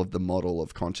all of the model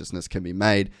of consciousness can be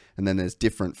made. And then there's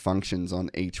different functions on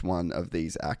each one of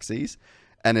these axes.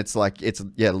 And it's like,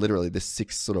 literally this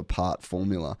 6 sort of part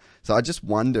formula. So I just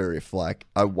wonder if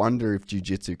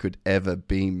jiu-jitsu could ever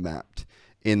be mapped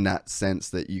in that sense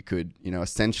that you could,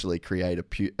 essentially create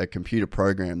a computer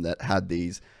program that had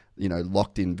these,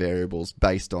 locked in variables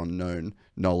based on known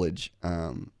knowledge.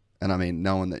 And I mean,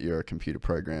 knowing that you're a computer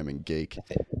programming geek,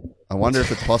 I wonder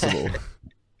if it's possible.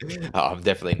 Oh, I'm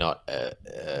definitely not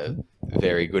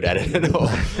very good at it at all.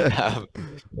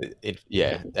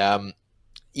 Yeah.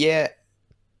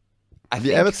 Have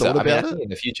you ever thought about I it? think in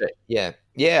the future, yeah.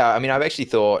 I mean, I've actually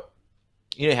thought,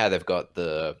 how they've got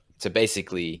so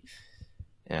basically,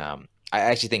 I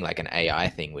actually think like an AI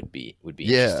thing would be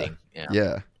interesting.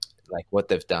 Yeah. Like what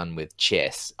they've done with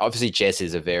chess. Obviously, chess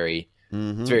is it's very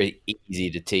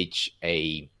easy to teach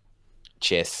a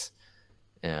chess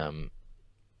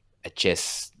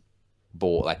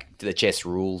board, like the chess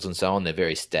rules and so on. They're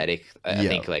very static. I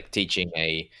think like teaching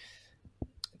a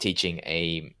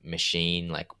machine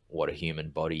like what a human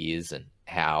body is and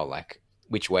how like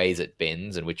which ways it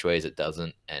bends and which ways it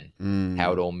doesn't, and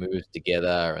how it all moves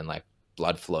together, and like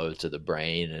blood flow to the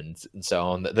brain and so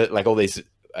on. Like all these,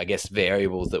 I guess,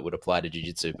 variables that would apply to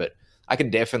jiu-jitsu. But I can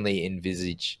definitely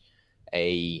envisage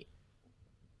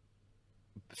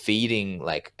feeding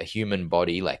like a human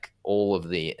body, like all of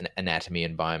the anatomy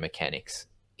and biomechanics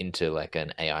into like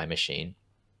an AI machine,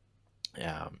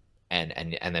 and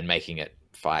then making it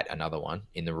fight another one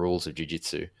in the rules of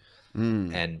jiu-jitsu.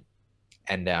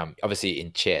 And obviously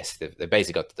in chess, they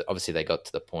basically they got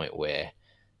to the point where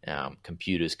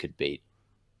computers could beat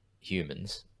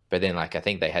humans. But then, like, I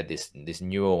think they had this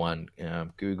newer one,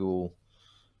 Google.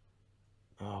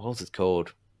 Oh, what was it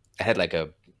called? It had like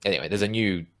anyway. There's a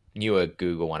newer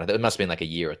Google one. It must have been like a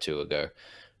year or two ago.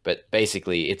 But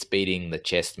basically, it's beating the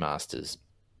chess masters,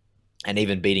 and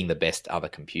even beating the best other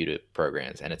computer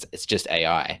programs. And it's just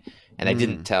AI. And they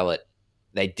didn't tell it.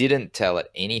 They didn't tell it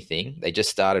anything. They just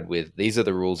started with, these are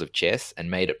the rules of chess,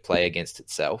 and made it play against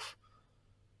itself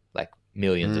like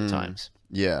millions of times.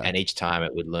 Yeah. And each time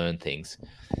it would learn things.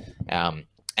 And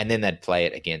then they'd play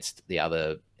it against the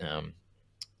other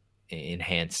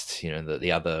enhanced,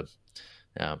 the other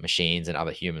machines and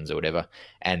other humans or whatever.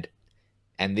 And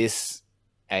this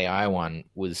AI one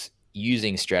was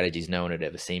using strategies no one had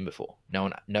ever seen before. No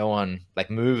one like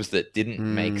moves that didn't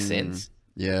make sense.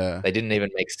 Yeah. They didn't even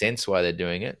make sense why they're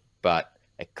doing it, but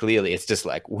clearly it's just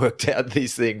like worked out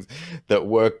these things that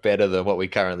work better than what we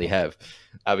currently have.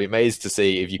 I'd be amazed to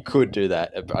see if you could do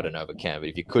that. I don't know if it can, but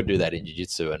if you could do that in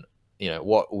jiu-jitsu, and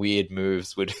what weird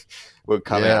moves would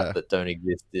come out that don't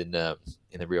exist in the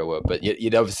real world. But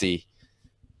you'd obviously,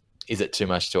 is it too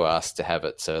much to ask to have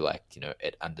it so like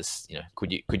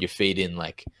could you feed in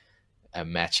like a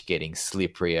match getting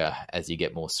slipperier as you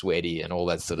get more sweaty and all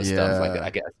that sort of stuff?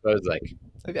 Like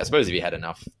I suppose if you had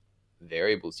enough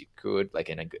variables, you could, like,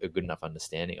 in a good enough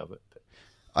understanding of it. But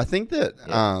I think that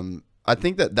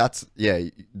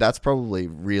that's probably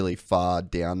really far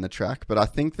down the track. But I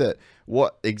think that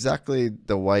exactly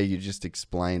the way you just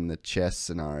explained the chess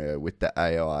scenario with the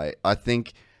AI, I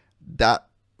think that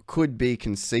could be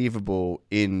conceivable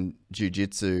in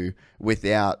jiu-jitsu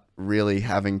without really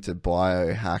having to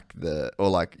biohack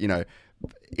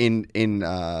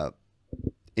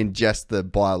ingest the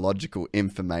biological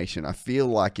information. I feel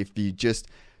like if you just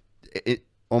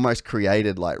almost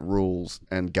created like rules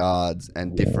and guards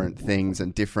and different things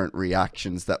and different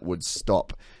reactions that would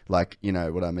stop, like,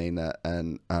 what I mean,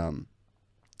 and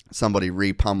somebody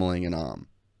repummeling an arm,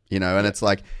 and it's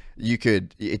like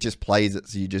it just plays it,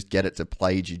 so you just get it to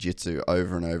play jiu-jitsu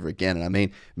over and over again. And I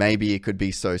mean, maybe it could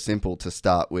be so simple to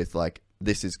start with, like,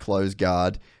 this is closed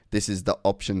guard, this is the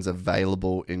options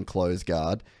available in closed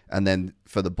guard, and then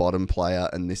for the bottom player,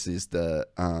 and this is the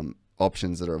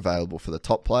options that are available for the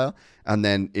top player. And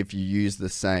then if you use the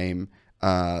same,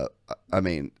 like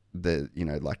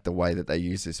the way that they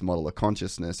use this model of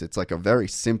consciousness, it's like a very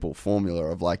simple formula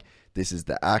of like, this is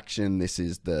the action, this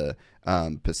is the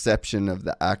perception of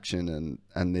the action,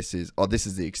 and this is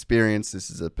the experience, this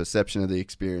is a perception of the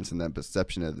experience, and then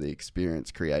perception of the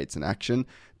experience creates an action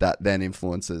that then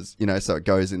influences, so it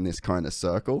goes in this kind of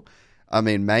circle. I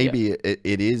mean, maybe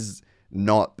it is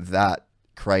not that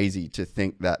crazy to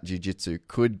think that jiu-jitsu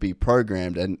could be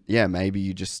programmed, and maybe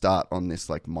you just start on this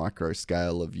like micro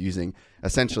scale of using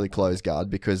essentially closed guard,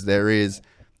 because there is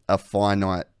a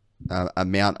finite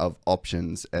amount of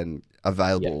options and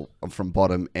available from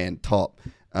bottom and top,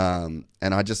 and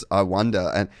I wonder,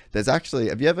 and there's actually,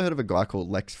 have you ever heard of a guy called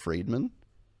Lex Friedman?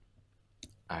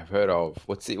 I've heard of.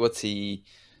 What's he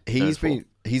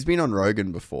He's been on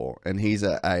Rogan before, and he's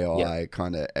an AI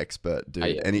kind of expert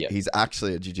dude, and he's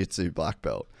actually a jiu-jitsu black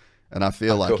belt. And I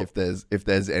feel like cool. if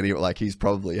there's any, like, he's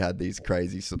probably had these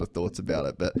crazy sort of thoughts about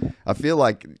it. But I feel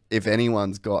like if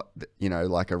anyone's got,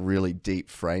 like a really deep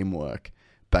framework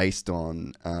based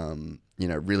on,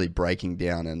 really breaking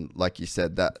down and, like you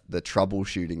said, that the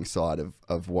troubleshooting side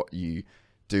of what you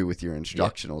do with your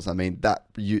instructionals. I mean, that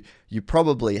you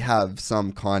probably have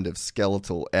some kind of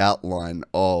skeletal outline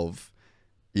of,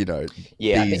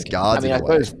 these guards.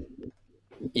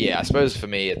 I suppose for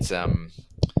me it's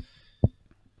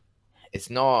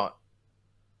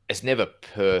never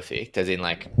perfect, as in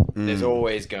like there's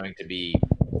always going to be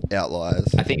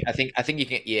outliers. I think you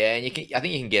can, and I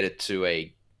think you can get it to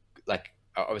a, like,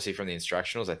 obviously from the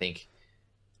instructionals. I think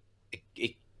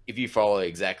if you follow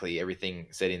exactly everything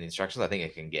said in the instructions, I think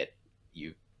it can get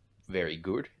you very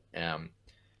good.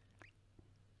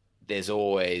 There's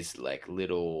always like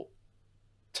little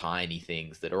tiny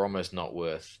things that are almost not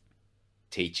worth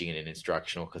teaching in an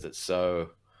instructional because it's so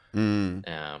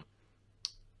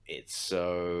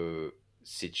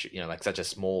like such a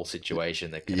small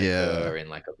situation that can occur in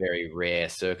like a very rare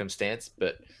circumstance,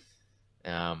 but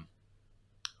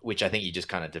which I think you just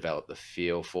kind of develop the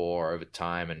feel for over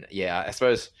time. And I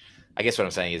guess what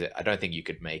I'm saying is that I don't think you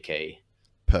could make a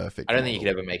perfect I don't think you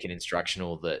could ever make an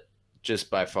instructional that just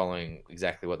by following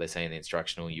exactly what they say in the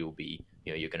instructional you'll be,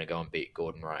 you're going to go and beat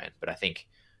Gordon Ryan. But I think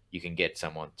you can get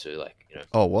someone to, like,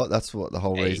 oh, what? That's what the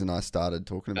whole reason I started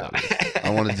talking about this.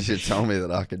 I wanted you to tell me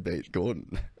that I could beat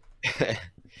Gordon.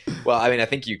 Well, I mean, I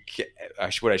think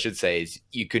what I should say is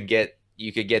you could get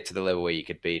to the level where you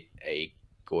could beat a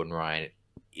Gordon Ryan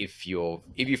if you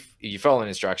follow an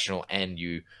instructional and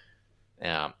you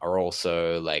are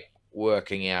also like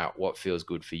working out what feels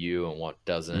good for you and what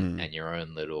doesn't, and your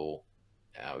own little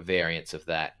variants of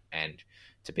that. And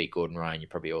to beat Gordon Ryan, you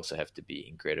probably also have to be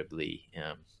incredibly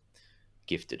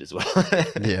gifted as well.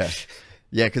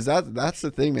 Yeah, because that's the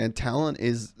thing, man. Talent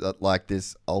is like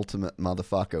this ultimate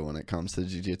motherfucker when it comes to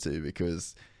jiu-jitsu,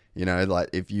 because, like,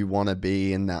 if you want to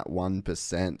be in that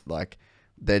 1%, like,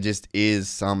 there just is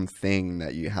something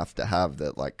that you have to have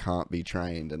that, like, can't be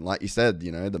trained. And like you said,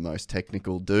 the most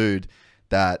technical dude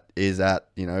that is at,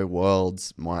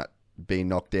 Worlds might be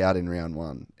knocked out in round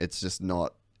one. It's just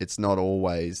not, it's not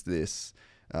always this,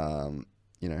 the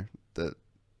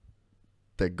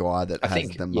guy that has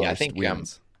the most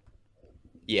wins.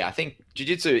 I think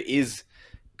jiu-jitsu is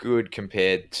good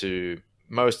compared to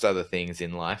most other things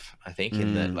in life, I think,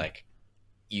 in that, like,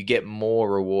 you get more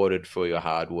rewarded for your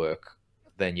hard work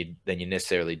than you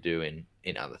necessarily do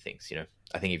in other things.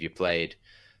 I think if you played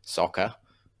soccer,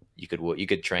 you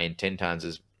could train 10 times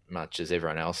as much as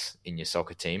everyone else in your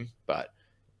soccer team, but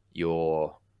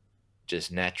your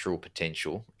just natural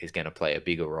potential is going to play a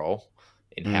bigger role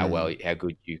in how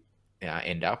good you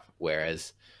end up.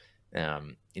 Whereas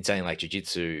in something like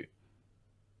jiu-jitsu,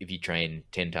 if you train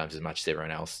 10 times as much as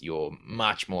everyone else, you're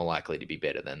much more likely to be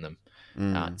better than them.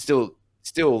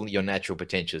 Still your natural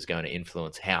potential is going to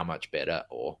influence how much better,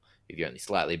 or if you're only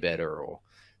slightly better,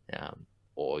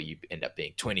 or you end up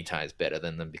being 20 times better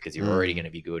than them because you're already going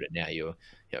to be good, and now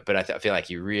but I feel like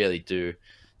you really do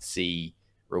see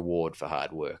reward for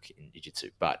hard work in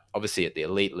jiu-jitsu. But obviously at the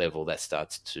elite level, that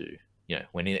starts to,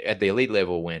 at the elite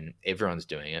level, when everyone's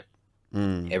doing it,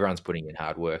 everyone's putting in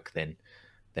hard work, then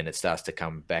it starts to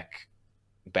come back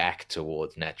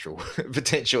towards natural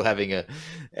potential having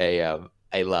a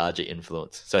larger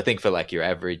influence. So I think for like your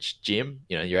average gym,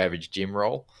 your average gym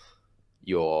role,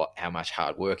 how much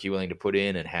hard work you're willing to put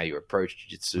in and how you approach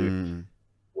jiu-jitsu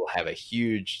will have a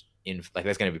huge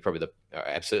that's going to be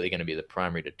absolutely going to be the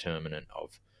primary determinant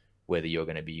of whether you're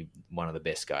going to be one of the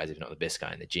best guys, if not the best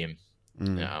guy in the gym,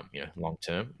 long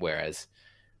term. Whereas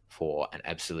for an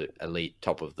absolute elite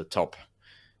top of the top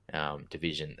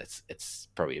division, it's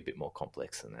probably a bit more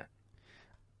complex than that.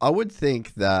 I would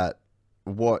think that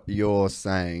what you're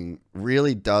saying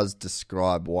really does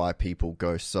describe why people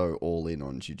go so all in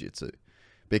on jiu-jitsu,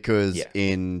 because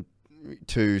in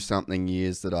 2-something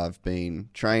years that I've been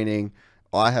training,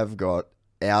 I have got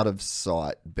out of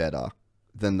sight better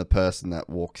than the person that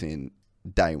walks in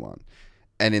day one.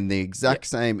 And in the exact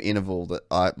same interval that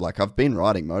I've been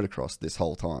riding motocross this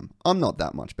whole time, I'm not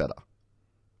that much better.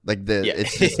 Like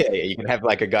it's just, you can have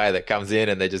like a guy that comes in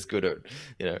and they're just good at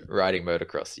riding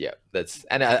motocross. Yeah, I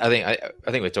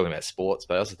think we're talking about sports,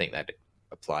 but I also think that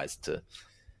applies to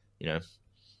I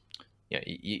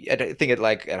don't think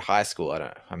at high school.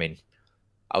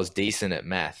 I was decent at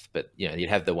math, but you'd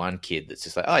have the one kid that's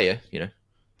just like, oh yeah,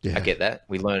 I get that.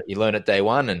 You learn it day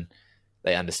one, and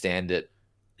they understand it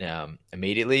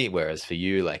immediately. Whereas for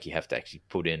you, like, you have to actually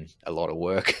put in a lot of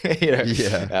work.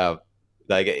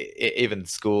 Like even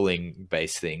schooling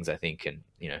based things, I think, and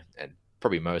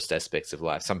probably most aspects of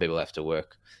life, some people have to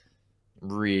work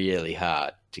really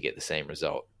hard to get the same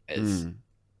result as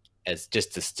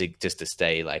just to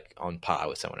stay like on par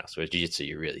with someone else. Whereas jiu-jitsu,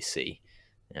 you really see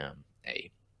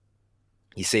a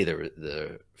you see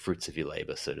the fruits of your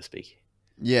labor, so to speak.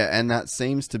 Yeah, and that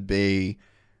seems to be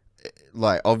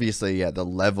like, obviously, yeah, the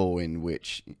level in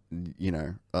which,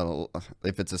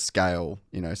 if it's a scale,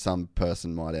 some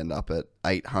person might end up at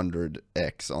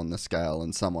 800x on the scale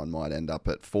and someone might end up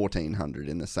at 1400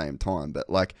 in the same time. But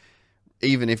like,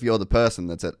 even if you're the person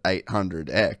that's at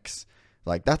 800x,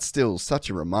 like, that's still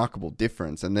such a remarkable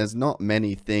difference. And there's not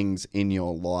many things in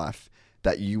your life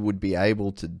that you would be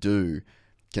able to do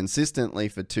consistently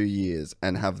for 2 years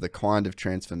and have the kind of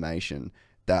transformation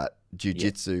that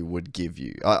jiu-jitsu would give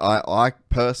you. I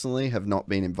personally have not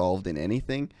been involved in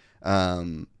anything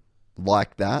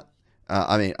like that.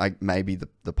 Maybe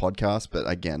the podcast, but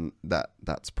again,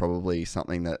 that's probably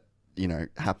something that,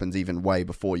 happens even way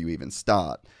before you even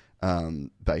start,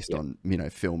 based on,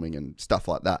 filming and stuff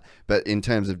like that. But in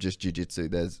terms of just jiu-jitsu,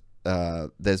 there's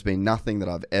been nothing that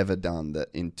I've ever done that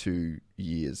in 2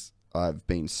 years I've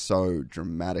been so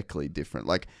dramatically different,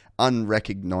 like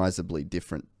unrecognizably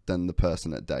different than the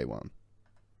person at day one.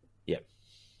 Yeah,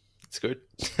 it's good.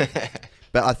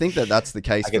 But I think that's the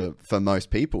case for most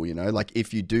people, like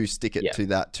if you do stick it to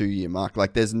that 2 year mark,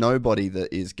 like there's nobody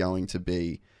that is going to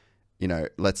be,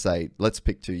 let's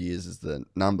pick 2 years as the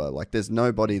number. Like there's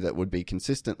nobody that would be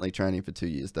consistently training for 2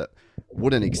 years that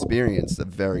wouldn't experience a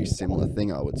very similar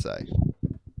thing, I would say.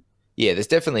 Yeah, there's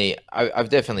definitely, I've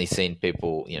definitely seen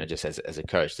people, just as a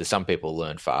coach, there's some people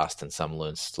learn fast and some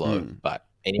learn slow, but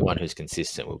anyone who's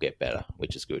consistent will get better,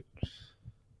 which is good,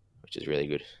 which is really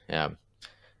good. I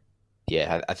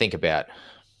think about,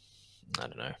 I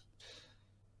don't know,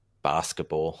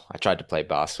 basketball. I tried to play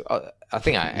basketball. I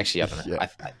think I actually, I don't know.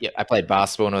 I played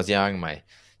basketball when I was young. I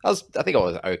think I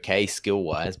was okay skill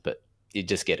wise, but you'd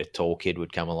just get a tall kid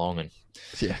would come along and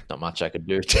not much I could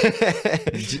do.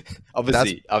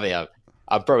 Obviously, I'm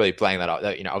probably playing that up.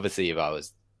 Obviously, if I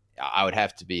would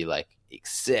have to be like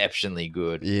exceptionally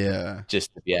good,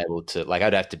 just to be able to, like,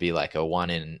 I'd have to be like a 1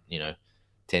 in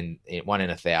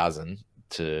 1,000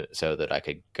 so that I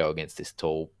could go against this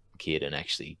tall kid and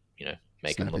actually,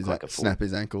 make him look like a fool. Snap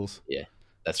his ankles. Yeah,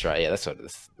 that's right. Yeah,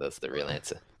 that's the real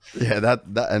answer. Yeah,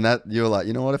 that you're like,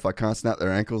 you know what? If I can't snap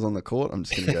their ankles on the court, I'm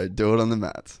just gonna go do it on the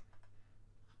mats.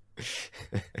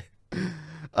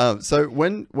 So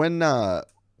when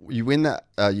you win that,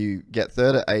 you get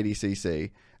third at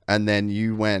ADCC, and then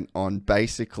you went on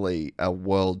basically a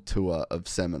world tour of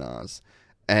seminars.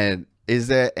 And is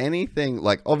there anything,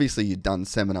 like, obviously you'd done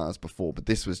seminars before, but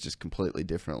this was just completely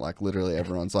different. Like literally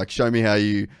everyone's like, show me how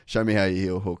you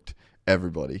heel hooked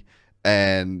everybody.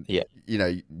 And,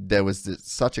 there was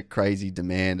such a crazy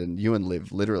demand, and you and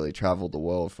Liv literally traveled the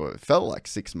world for, it felt like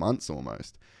 6 months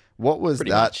almost. What was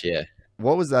Pretty that? Much, yeah.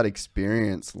 What was that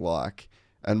experience like?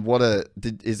 And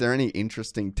is there any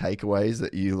interesting takeaways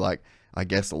that you, like, I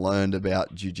guess, learned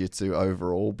about jiu-jitsu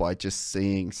overall by just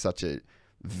seeing such a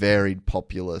varied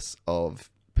populace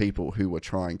of people who were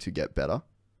trying to get better?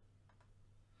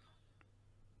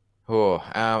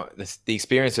 The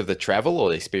experience of the travel or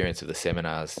the experience of the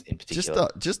seminars in particular?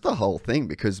 Just the whole thing,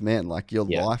 because man, like your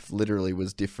life literally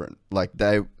was different. Like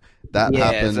that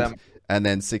happened, and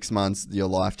then 6 months your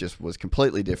life just was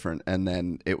completely different, and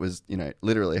then it was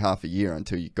literally half a year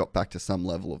until you got back to some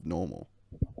level of normal.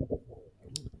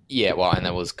 Yeah, well, and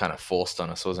that was kind of forced on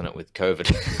us, wasn't it, with COVID?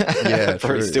 Yeah,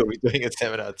 Probably still be doing a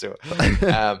seminar tour.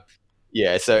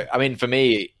 So I mean, for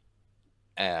me,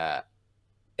 it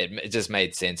just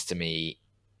made sense to me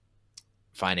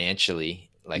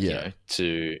financially, like,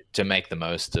 to make the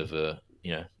most of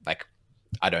like,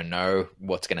 I don't know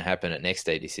what's going to happen at next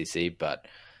ADCC, but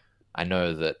I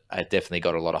know that I definitely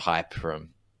got a lot of hype from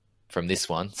this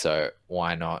one. So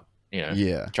why not,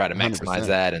 try to maximize 100%.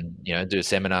 That and, do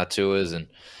seminar tours. And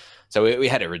so we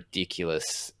had a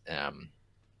ridiculous,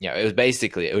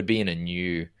 it would be in a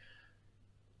new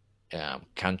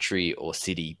country or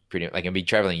city, pretty like, I'd be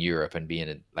traveling Europe and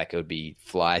it would be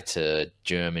fly to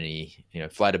Germany,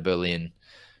 fly to Berlin,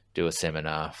 do a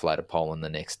seminar, fly to Poland the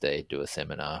next day, do a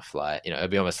seminar, fly,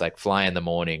 it'd be almost like fly in the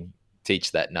morning,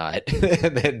 teach that night,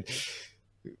 and then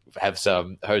have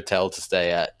some hotel to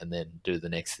stay at, and then do the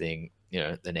next thing,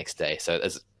 the next day. So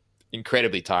it's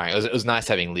incredibly tiring. It was nice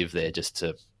having lived there just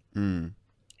to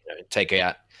take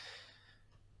out,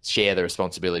 share the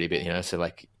responsibility a bit, so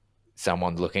like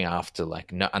someone looking after,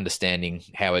 like, not understanding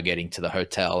how we're getting to the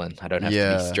hotel, and I don't have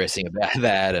to be stressing about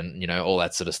that, and all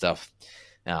that sort of stuff.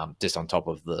 Just on top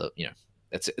of the,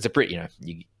 it's a pretty,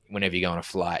 whenever you go on a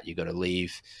flight, you got to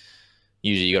leave.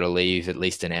 Usually you got to leave at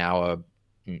least an hour.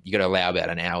 You got to allow about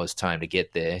an hour's time to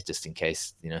get there, just in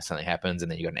case, something happens.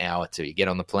 And then you got an hour till you get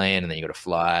on the plane, and then you got to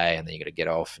fly, and then you got to get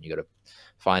off, and you got to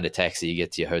find a taxi, you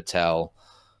get to your hotel,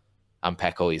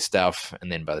 unpack all your stuff.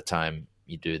 And then by the time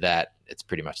you do that, it's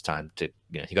pretty much time to,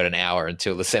 you got an hour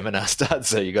until the seminar starts.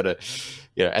 So you got to,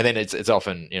 and then it's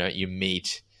often, you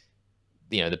meet,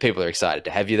 the people are excited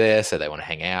to have you there. So they want to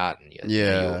hang out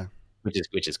and,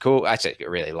 which is cool. Actually, I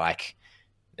really like,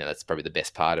 that's probably the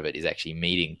best part of it, is actually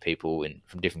meeting people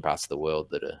from different parts of the world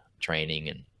that are training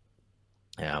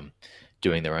and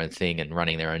doing their own thing and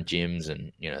running their own gyms.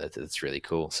 And, that's really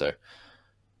cool. So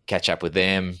catch up with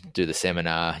them, do the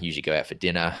seminar, usually go out for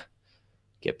dinner,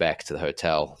 get back to the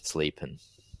hotel, sleep, and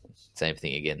same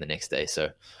thing again the next day. So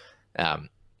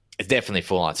it's definitely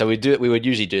full on. So we would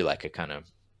usually do like a kind of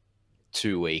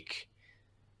 2-week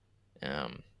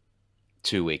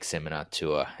seminar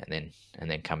tour, and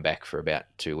then come back for about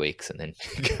 2 weeks and then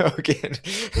go again.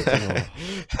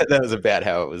 That was about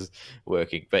how it was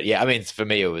working. But yeah, I mean, for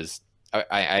me, it was,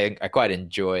 I quite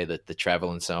enjoy the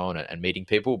travel and so on and meeting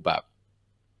people, but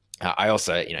I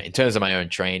also, in terms of my own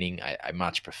training, I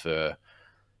much prefer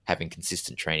having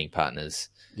consistent training partners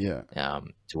to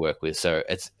work with. So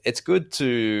it's good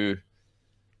to,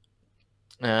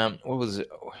 what was it?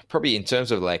 Probably in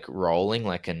terms of like rolling,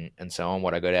 like, and so on,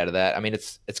 what I got out of that. I mean,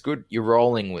 it's good. You're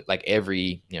rolling with like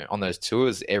every, on those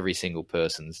tours, every single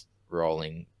person's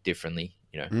rolling differently,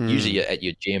 usually at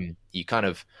your gym, you kind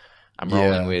of, I'm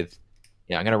rolling with,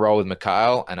 I'm going to roll with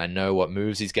Mikhail, and I know what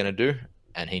moves he's going to do,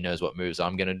 and he knows what moves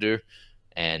I'm going to do.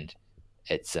 And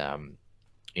it's,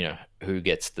 who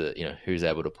gets the, who's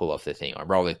able to pull off the thing. I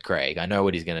roll with Craig. I know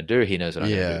what he's going to do. He knows what I'm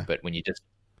going to do. But when you just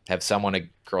have someone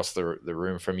across the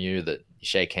room from you that you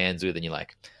shake hands with, and you're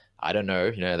like, I don't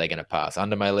know, they're going to pass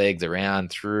under my legs, around,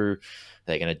 through,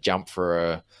 they're going to jump for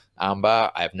a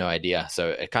armbar. I have no idea. So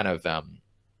it kind of,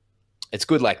 it's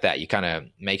good like that. You kind of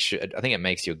make sure, I think it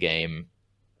makes your game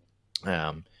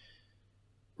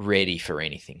ready for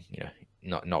anything,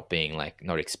 not being like,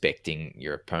 not expecting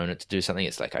your opponent to do something.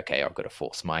 It's like, okay, I've got to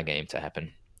force my game to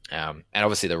happen. And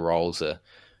obviously the roles are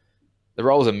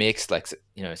mixed. Like,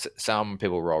 some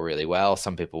people roll really well.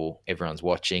 Some people, everyone's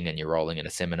watching and you're rolling in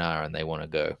a seminar and they want to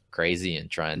go crazy and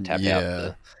try and tap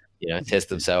out the, test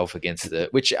themselves against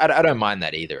which I don't mind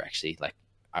that either, actually. Like,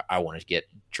 I want to get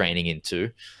training in too.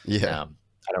 I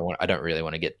don't really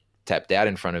want to get tapped out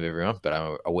in front of everyone, but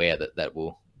I'm aware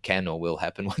that can or will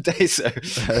happen one day. So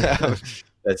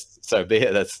that's so be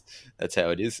it. That's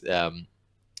how it is.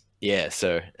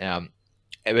 So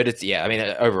but it's, I mean,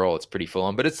 overall it's pretty full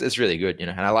on, but it's really good,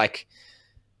 and I like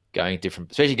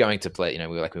especially going to play,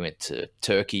 we went to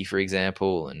Turkey, for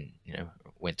example, and,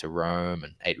 went to Rome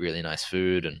and ate really nice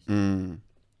food and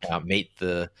meet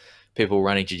the people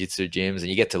running jiu-jitsu gyms, and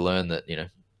you get to learn that,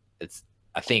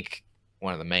 I think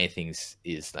one of the main things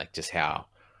is like just how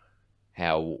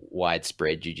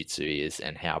widespread jiu-jitsu is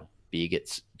and how big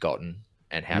it's gotten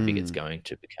and how big it's going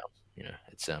to become.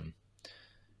 It's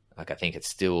like, I think it's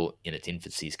still in its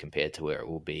infancies compared to where it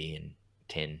will be in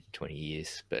 10, 20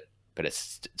 years, but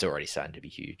it's already starting to be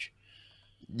huge.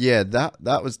 Yeah,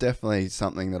 that was definitely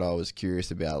something that I was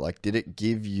curious about. Like, did it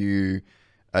give you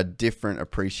a different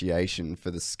appreciation for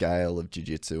the scale of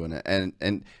jiu-jitsu,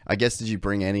 and I guess, did you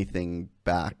bring anything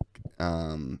back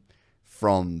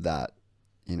from that?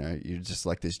 You're just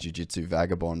like this jiu-jitsu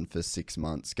vagabond for 6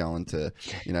 months, going to,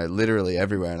 literally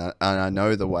everywhere. And I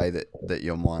know the way that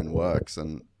your mind works,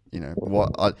 and,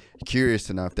 I'm curious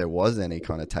to know if there was any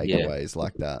kind of takeaways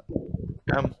like that.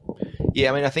 I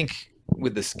mean, I think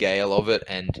with the scale of it,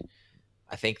 and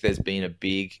I think there's been a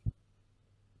big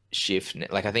shift.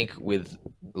 Like, I think with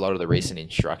a lot of the recent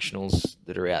instructionals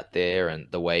that are out there and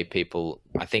the way people,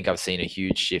 I think I've seen a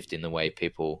huge shift in the way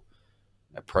people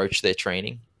approach their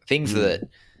training. Things that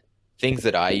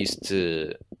I used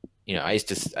to, I used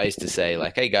to say,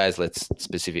 like, hey guys, let's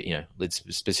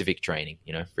specific training,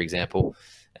 for example,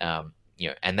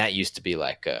 and that used to be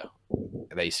like,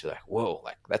 they used to be like, whoa,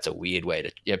 like, that's a weird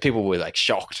way to, people were like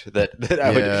shocked that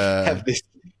I would have this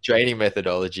training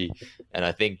methodology. And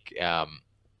I think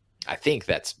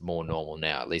that's more normal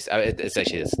now, at least. It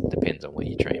depends on where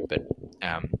you train, but,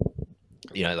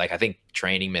 like, I think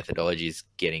training methodology is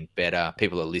getting better.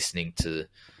 People are listening to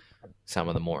some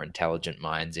of the more intelligent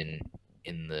minds in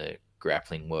the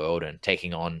grappling world and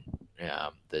taking on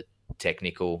the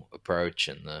technical approach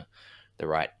and the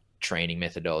right training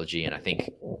methodology. And I think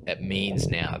it means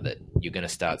now that you're going to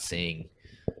start seeing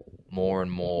more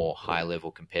and more high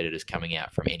level competitors coming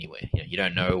out from anywhere. You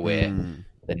don't know where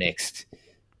the next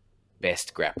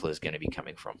best grappler is going to be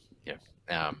coming from.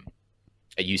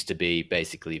 It used to be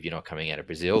basically, if you're not coming out of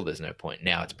Brazil, there's no point.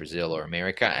 Now it's Brazil or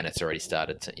America, and it's already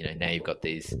started to, now you've got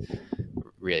these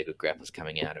really good grapplers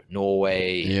coming out of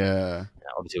Norway. Yeah.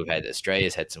 Obviously,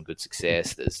 Australia's had some good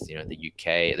success. There's, the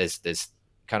UK. There's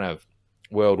kind of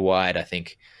worldwide, I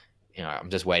think I'm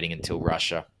just waiting until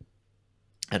Russia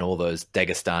and all those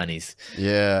Dagestanis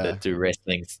that do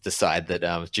wrestling decide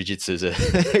that jiu-jitsu is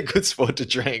a good sport to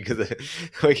train, because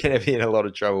we're going to be in a lot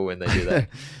of trouble when they do that.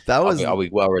 I'll be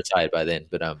well retired by then,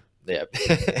 but yeah.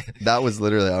 That was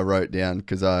literally, I wrote down,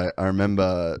 because I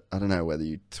remember, I don't know whether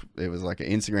it was like an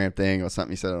Instagram thing or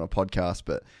something you said on a podcast,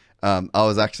 but I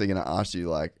was actually going to ask you,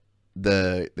 like,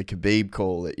 the Khabib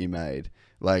call that you made.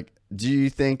 Like, do you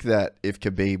think that if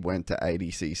Khabib went to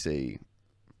ADCC,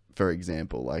 for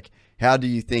example, like, how do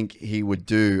you think he would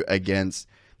do against,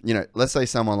 let's say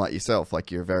someone like yourself,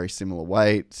 like you're a very similar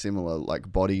weight, similar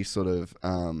like body sort of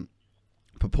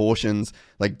proportions.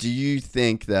 Like, do you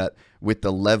think that with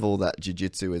the level that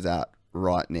jiu-jitsu is at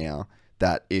right now,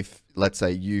 that if, let's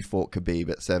say, you fought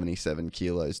Khabib at 77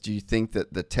 kilos, do you think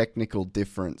that the technical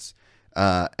difference,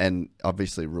 and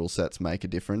obviously rule sets make a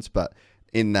difference, but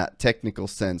in that technical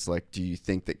sense, like, do you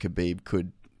think that Khabib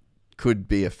could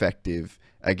be effective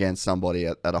against somebody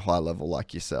at a high level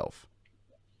like yourself?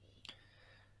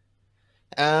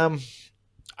 I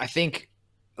think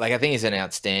he's an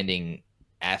outstanding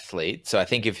athlete. So I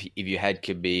think if you had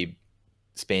Khabib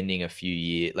spending a few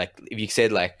years, like if you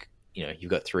said, like,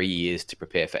 you've got 3 years to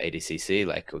prepare for ADCC,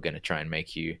 like, we're going to try and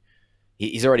make you,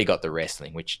 he's already got the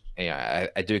wrestling, which I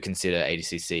do consider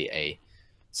ADCC a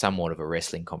somewhat of a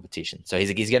wrestling competition. So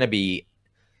he's going to be,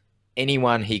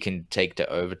 anyone he can take to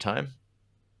overtime,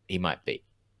 he might beat,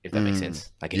 if that makes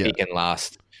sense. Like, if he can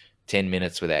last 10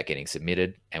 minutes without getting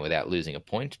submitted and without losing a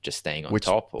point, just staying on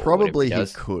top. Or probably he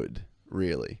could,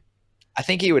 really. I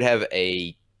think he would have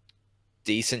a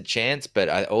decent chance, but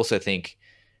I also think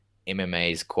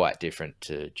MMA is quite different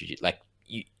to jiu-jitsu. Like,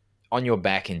 on your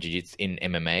back in jiu-jitsu, in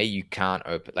MMA, you can't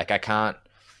open, like,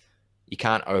 you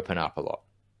can't open up a lot.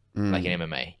 Like in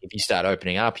MMA, if you start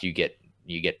opening up, you get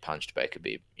punched by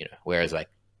Khabib, whereas, like,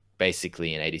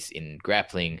 basically in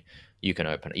grappling, I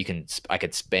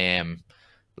could spam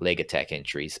leg attack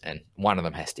entries and one of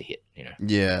them has to hit,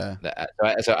 Yeah.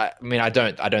 So I mean, I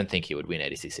don't think he would win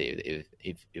ADCC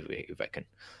if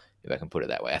I can put it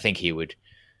that way. I think he would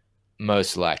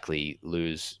most likely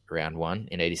lose round 1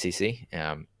 in ADCC,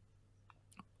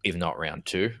 if not round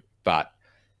 2. But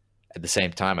at the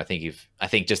same time, I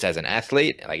think just as an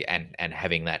athlete, like, and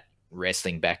having that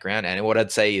wrestling background, and what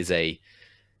I'd say is a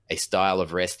style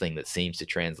of wrestling that seems to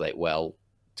translate well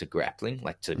to grappling,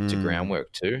 like to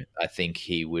groundwork too. I think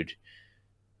he would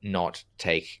not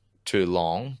take too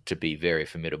long to be very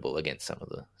formidable against some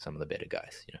of the better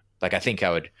guys. Like, I think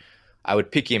I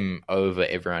would pick him over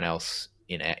everyone else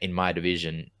in my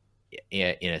division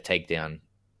in a takedown,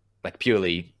 like,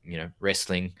 purely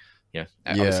wrestling.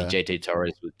 Obviously JT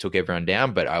Torres took everyone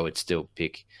down, but I would still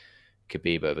pick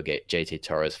Khabib over JT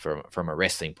Torres from a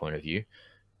wrestling point of view.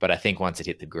 But I think once it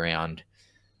hit the ground,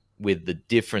 with the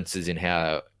differences in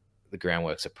how the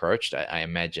groundwork's approached, I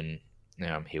imagine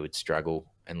he would struggle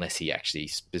unless he actually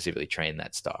specifically trained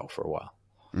that style for a while.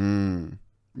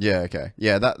 Yeah. Okay.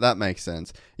 Yeah. That makes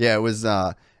sense. Yeah. It was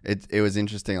it was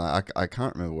interesting. Like, I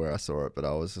can't remember where I saw it, but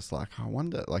I was just like, I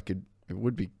wonder. Like, it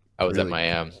would be. I was really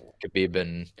at my Khabib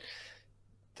and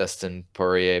Dustin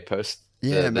Poirier post.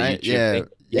 Yeah, the mate. YouTube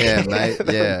Yeah, thing. mate.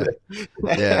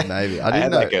 Yeah, maybe. I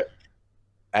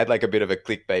had like a bit of a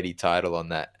clickbaity title on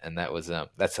that, and that was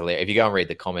that's hilarious. If you go and read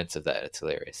the comments of that, it's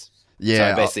hilarious.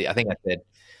 Yeah. So I think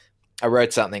I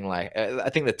wrote something like, I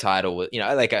think the title was,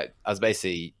 I was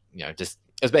basically, it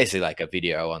was basically like a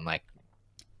video on, like,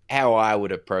 how I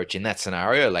would approach in that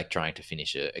scenario, like trying to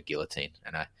finish a guillotine,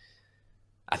 and I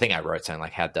think I wrote something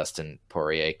like how Dustin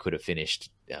Poirier could have finished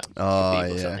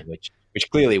Khabib or something, which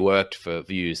clearly worked for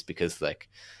views because, like,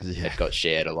 it got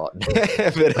shared a lot.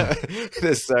 But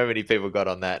there's so many people got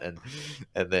on that, and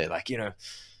they're like,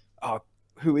 oh,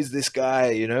 who is this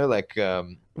guy? Like,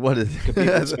 what is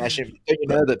Khabib would smash him? Don't you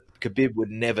know that Khabib would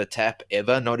never tap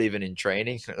ever, not even in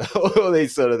training? All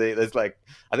these sort of things. I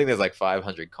think there's like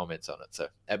 500 comments on it, so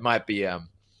it might be.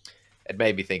 It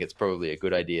made me think it's probably a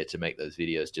good idea to make those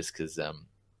videos just because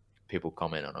people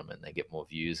comment on them and they get more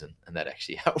views, and that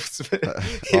actually helps.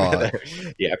 I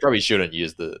probably shouldn't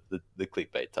use the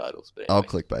clickbait titles, but anyway. I'll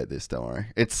clickbait this, don't worry.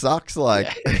 It sucks,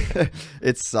 like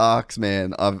it sucks,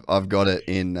 man. I've got it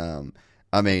in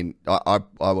I mean, I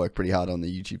work pretty hard on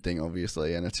the YouTube thing,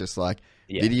 obviously, and it's just like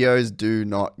videos do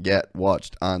not get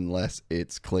watched unless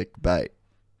it's clickbait.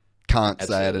 Can't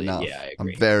say it enough. Yeah, I agree.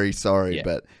 I'm very sorry,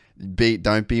 but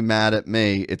don't be mad at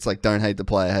me. It's like, don't hate the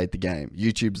player, hate the game.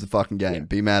 YouTube's the fucking game. Yeah.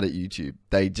 Be mad at YouTube.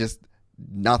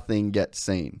 Nothing gets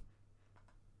seen.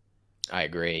 I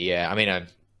agree. Yeah. I mean,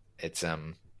 it's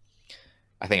actually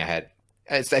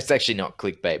not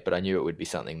clickbait, but I knew it would be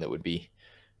something that would be,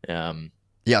 I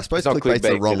suppose clickbait's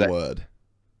the wrong word.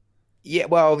 Yeah,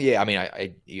 well, yeah. I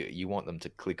mean, you want them to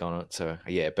click on it, so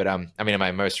yeah. But I mean,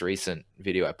 my most recent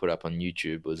video I put up on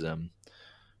YouTube was on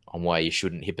why you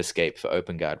shouldn't hip escape for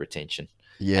open guard retention.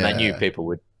 And I knew Yeah. people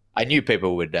would,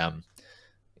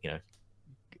 you know,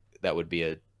 that would be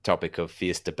a topic of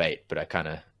fierce debate. But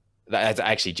I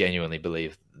actually genuinely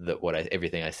believe that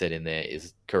everything I said in there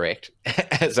is correct.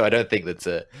 So I don't think it's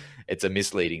a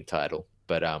misleading title.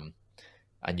 But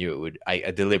I knew it would. I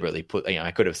deliberately put.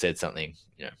 I could have said something.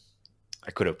 I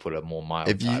could have put a more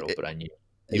mild title, but I knew.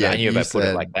 I knew if I put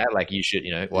it like that, like you should,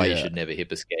 you should never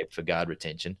hip escape for guard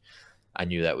retention. I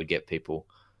knew that would get people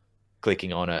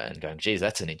clicking on it and going, geez,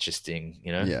 that's an interesting,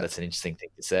 that's an interesting thing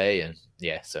to say. And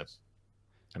so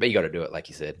I bet you got to do it, like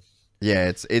you said.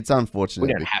 Yeah, it's unfortunate.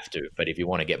 We don't have to, but if you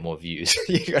want to get more views,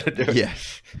 you got to do it. Yeah.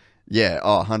 Yeah,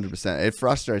 100%. It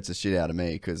frustrates the shit out of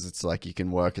me because it's like you can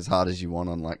work as hard as you want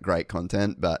on like great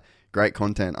content, but great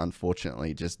content,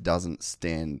 unfortunately, just doesn't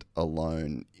stand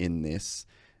alone in this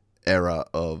era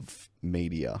of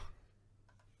media.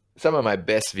 Some of my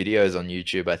best videos on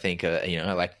YouTube, I think, are,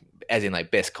 like, as in like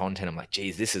best content. I'm like,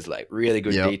 geez, this is like really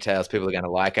good details. People are going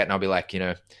to like it. And I'll be like,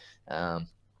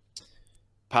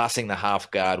 passing the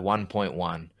half guard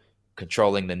 1.1,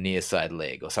 controlling the near side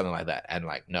leg or something like that. And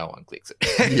like, no one clicks it.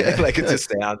 Yeah. Like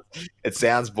it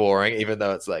sounds boring, even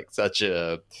though it's like such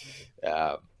a,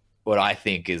 what I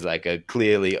think is like a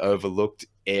clearly overlooked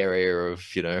area of,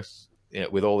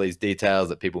 with all these details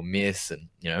that people miss and,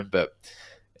 but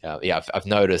I've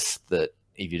noticed that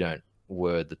if you don't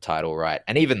word the title right,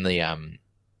 and even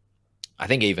I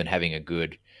think even having a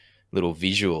good little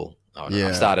visual,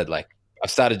 I've started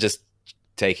just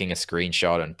taking a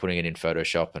screenshot and putting it in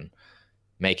Photoshop and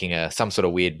making some sort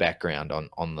of weird background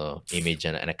on the image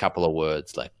and a couple of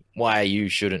words like why you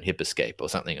shouldn't hip escape or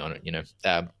something on it,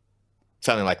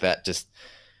 something like that. Just,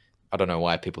 I don't know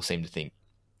why people seem to think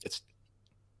it's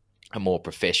a more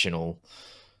professionally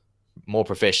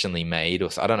made, or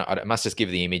I don't know. It must just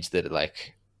give the image that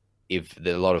like if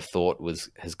a lot of thought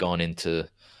has gone into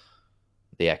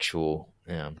the actual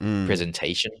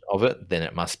presentation of it, then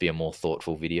it must be a more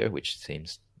thoughtful video, which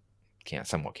seems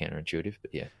somewhat counterintuitive.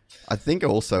 But yeah, I think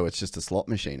also it's just a slot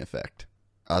machine effect.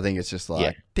 I think it's just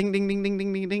like ding, ding, ding, ding,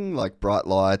 ding, ding, ding, like bright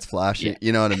lights flashing. Yeah.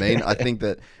 You know what I mean? I think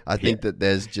that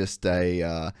there's just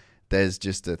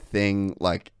a thing,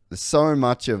 like so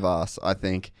much of us, I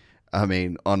think, I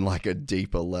mean, on like a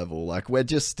deeper level, like we're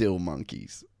just still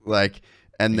monkeys. Like,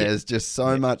 and there's just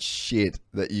so much shit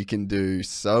that you can do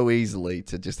so easily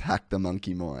to just hack the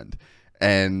monkey mind.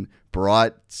 And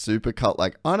bright super cut,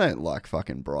 like I don't like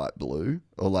fucking bright blue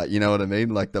or like, you know what I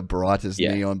mean? Like the brightest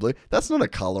neon blue. That's not a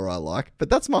color I like, but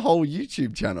that's my whole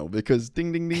YouTube channel because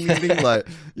ding, ding, ding, ding, ding. Like,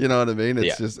 you know what I mean?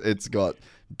 It's just, it's got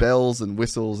bells and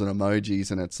whistles and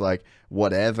emojis and it's like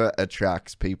whatever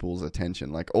attracts people's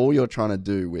attention. Like all you're trying to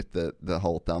do with the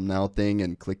whole thumbnail thing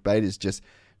and clickbait is just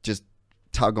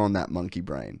tug on that monkey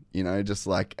brain, just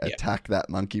like attack that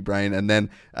monkey brain and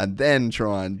then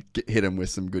try and hit them with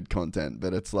some good content.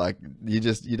 But it's like you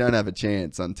don't have a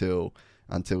chance until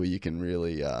you can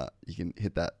really you can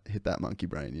hit that monkey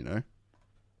brain,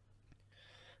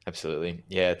 Absolutely.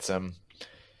 Yeah, it's something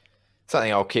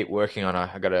I'll keep working on.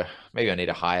 Maybe I need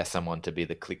to hire someone to be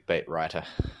the clickbait writer.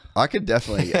 I could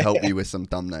definitely help you with some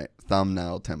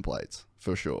thumbnail templates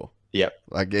for sure. Yep.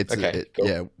 Like cool.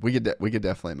 Yeah, we could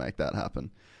definitely make that happen.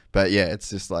 But yeah, it's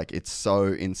just like, it's so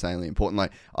insanely important.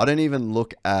 Like I don't even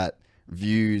look at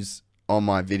views on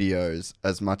my videos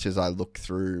as much as I look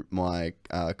through my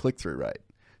click-through rate.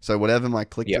 So whatever my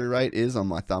click-through rate is on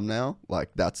my thumbnail, like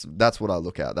that's what I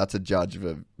look at. That's a judge of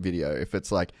a video. If it's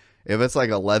like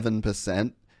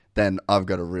 11%, then I've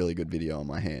got a really good video on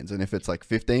my hands. And if it's like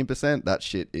 15%, that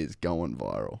shit is going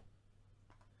viral.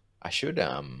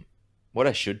 What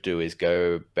I should do is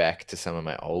go back to some of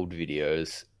my old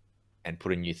videos and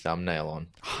put a new thumbnail on.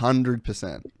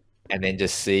 100%. And then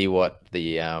just see what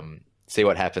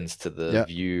happens to the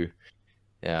view.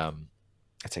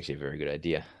 That's actually a very good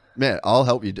idea. Man, I'll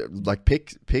help you. Like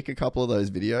pick a couple of those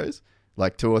videos,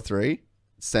 like 2 or 3.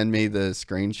 Send me the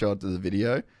screenshot of the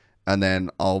video, and then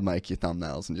I'll make your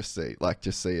thumbnails and just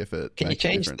see if it. Can you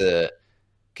change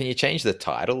the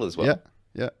title as well?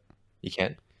 Yeah. You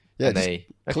can. Yeah,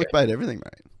 clickbait everything,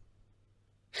 mate.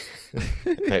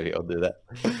 Maybe I'll do that.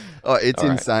 Oh, it's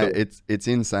insane. Cool. It's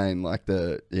insane. Like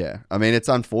I mean, it's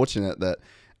unfortunate that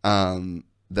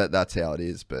that's how it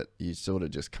is, but you sort of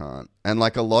just can't. And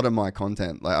like a lot of my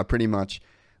content, like I pretty much,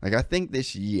 like I think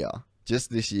this year,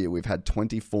 we've had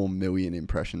 24 million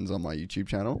impressions on my YouTube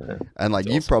channel, and like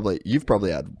you've probably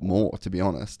had more, to be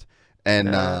honest. And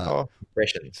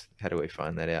impressions. How do we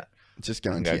find that out? Just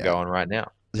going go on right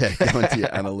now. Yeah, go into your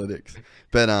analytics.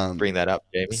 But Bring that up,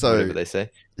 Jamie. so Whatever they say.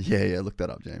 yeah, look that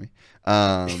up, Jamie.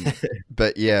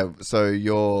 But yeah, so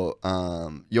your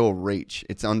reach,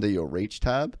 it's under your reach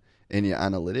tab in your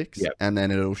analytics, Yep. and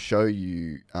then it'll show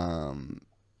you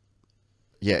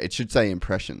it should say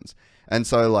impressions. And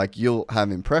so like you'll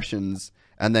have impressions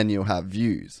and then you'll have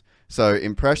views. So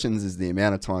impressions is the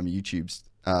amount of time YouTube's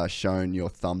shown your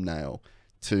thumbnail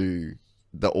to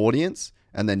the audience,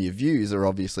 and then your views are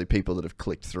obviously people that have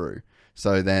clicked through.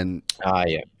 So then,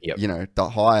 Yep. you know, the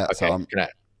higher. Okay. So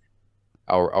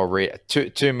I'll read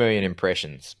 2 million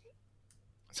impressions.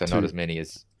 So not as many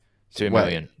as 2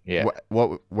 million. Yeah.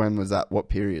 When was that? What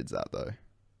period's that though?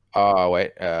 Oh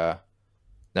wait.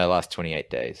 No, last 28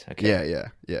 days. Okay.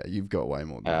 Yeah. You've got way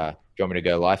more. Than Do you want me to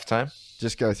go lifetime?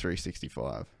 Just go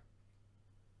 365.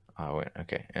 Oh wait.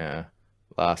 Okay.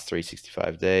 Last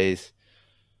 365 days.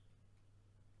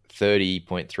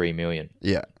 30.3 million.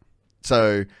 Yeah.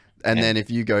 So, and then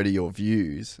if you go to your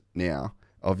views now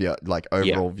of your like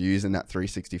overall views in that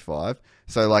 365,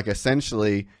 so like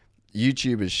essentially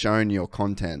YouTube has shown your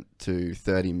content to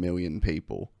 30 million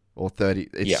people, or 30,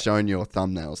 it's shown your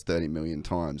thumbnails 30 million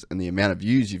times, and the amount of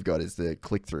views you've got is the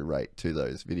click-through rate to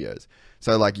those videos.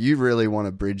 So like you really want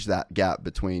to bridge that gap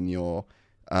between your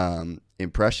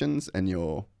impressions and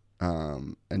your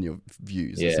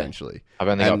views, essentially. I've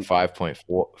only got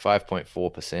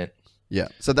 5.4%. Yeah.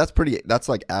 So that's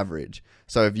like average.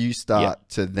 So if you start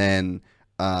to then,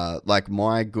 like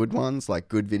my good ones, like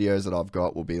good videos that I've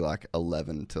got will be like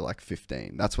 11 to like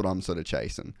 15. That's what I'm sort of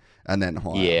chasing. And then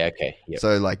higher. Yeah. Okay. Yep.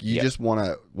 So like you just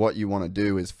what you want to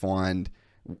do is find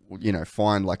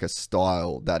like a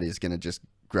style that is going to just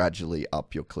gradually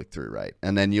up your click-through rate,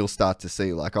 and then you'll start to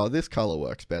see like, oh, this color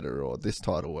works better, or this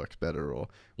title works better, or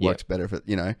works better for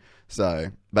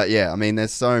so. But yeah, I mean,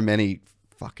 there's so many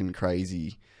fucking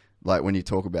crazy, like when you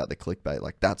talk about the clickbait,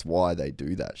 like that's why they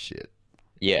do that shit.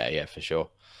 Yeah, for sure.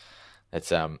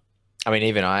 It's I mean,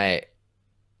 even I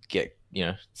get,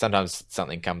 sometimes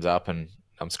something comes up and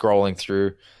I'm scrolling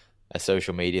through a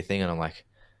social media thing and I'm like,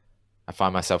 I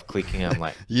find myself clicking. I'm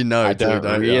like, I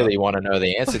don't really want to know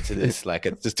the answer to this. Like,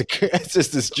 it's just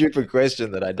a stupid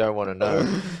question that I don't want to know.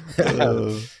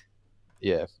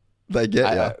 Yeah, they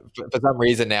get you. For some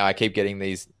reason now, I keep getting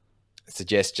these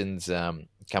suggestions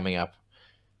coming up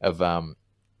of now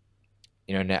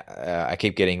I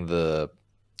keep getting the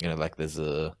like there's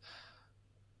a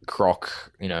croc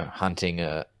hunting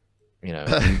a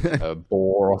a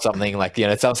boar or something, like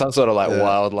some sort of like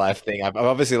wildlife thing. I've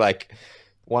obviously like.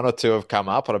 One or two have come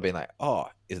up, and I've been like, "Oh,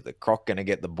 is the croc going to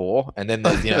get the boar?" And then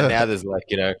there's, now there's like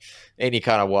any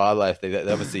kind of wildlife. They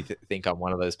obviously think I'm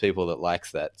one of those people that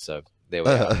likes that. So there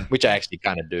we are, which I actually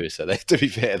kind of do. So to be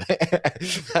fair,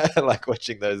 I like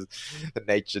watching those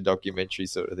nature documentary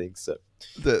sort of things. So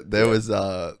there was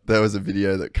a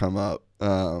video that come up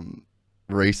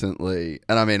recently,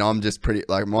 and I mean, I'm just pretty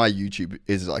like, my YouTube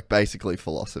is like basically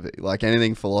philosophy, like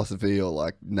anything philosophy or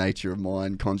like nature of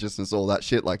mind, consciousness, all that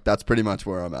shit. Like that's pretty much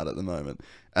where I'm at the moment.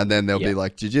 And then there'll be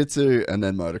like jiu-jitsu and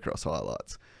then motocross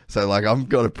highlights. So like I'm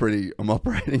operating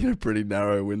in a pretty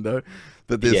narrow window.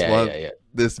 But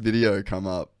this video come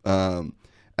up, and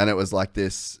it was like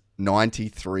this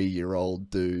 93-year-old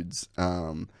dude's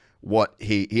what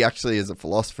he actually is a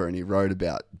philosopher, and he wrote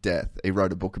about death. He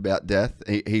wrote a book about death.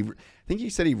 I think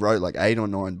he said he wrote like 8 or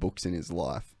 9 books in his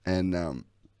life. And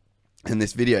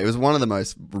this video, it was one of the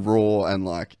most raw and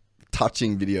like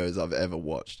touching videos I've ever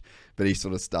watched. But he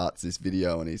sort of starts this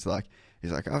video and he's like,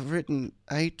 I've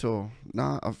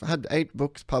had 8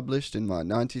 books published in my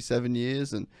 97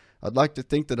 years, and I'd like to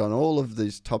think that on all of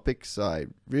these topics I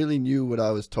really knew what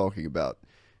I was talking about,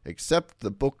 except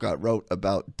the book I wrote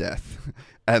about death.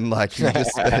 And like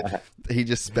he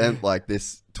just spent like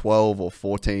this 12 or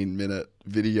 14 minute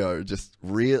video, just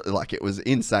really, like, it was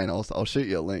insane. I'll shoot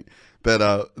you a link. But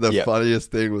the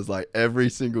funniest thing was like every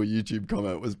single YouTube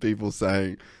comment was people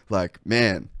saying like,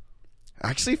 man, I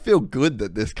actually feel good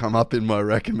that this come up in my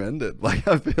recommended. Like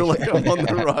I feel like I'm on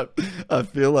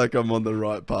the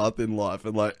right path in life.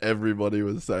 And like everybody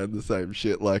was saying the same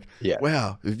shit. Like,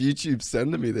 wow, if YouTube's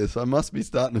sending me this, I must be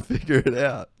starting to figure it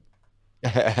out.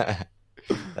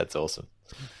 That's awesome.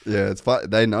 Yeah, it's fun.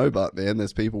 They know, but man,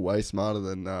 there's people way smarter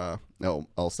than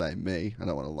I'll say me. I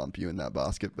don't want to lump you in that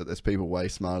basket, but there's people way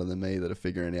smarter than me that are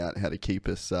figuring out how to keep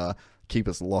us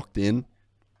locked in.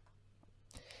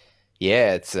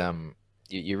 Yeah, it's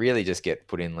you really just get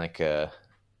put in like I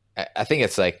think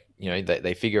it's like,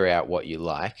 they figure out what you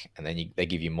like, and then they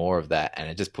give you more of that, and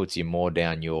it just puts you more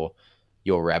down your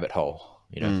rabbit hole,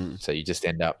 So you just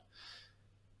end up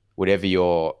whatever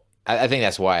I think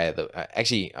that's why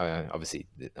obviously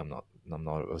I'm not I'm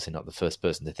not obviously not the first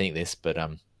person to think this, but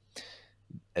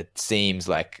it seems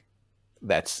like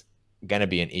that's going to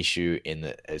be an issue in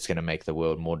that it's going to make the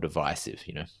world more divisive.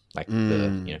 Like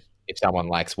if someone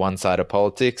likes one side of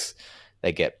politics,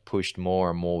 they get pushed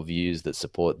more and more views that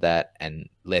support that, and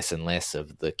less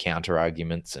of the counter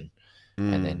arguments, and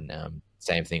then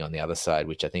same thing on the other side,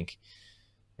 which I think,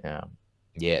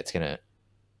 it's going to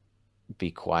be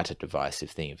quite a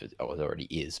divisive thing if it already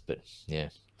is. But yeah.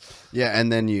 Yeah,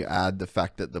 and then you add the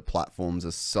fact that the platforms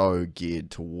are so geared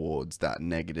towards that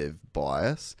negative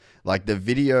bias. Like the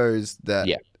videos that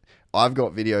I've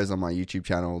got videos on my YouTube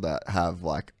channel that have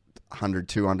like 100,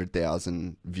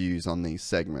 200,000 views on these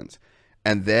segments.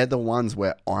 And they're the ones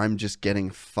where I'm just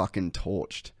getting fucking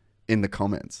torched in the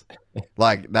comments.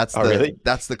 Like that's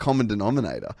that's the common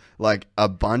denominator. Like a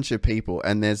bunch of people,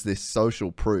 and there's this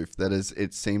social proof that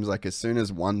it seems like as soon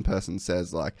as one person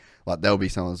says like there'll be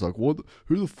someone who's like,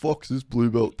 who the fuck's this blue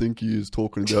belt think he is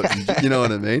talking about? You know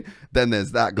what I mean? Then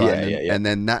there's that guy, and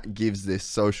then that gives this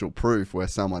social proof where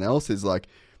someone else is like,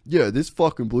 yeah, this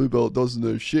fucking blue belt doesn't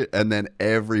know shit, and then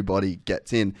everybody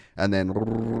gets in, and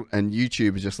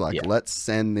YouTube is just like, let's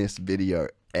send this video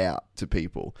out to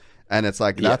people. And it's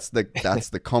like, that's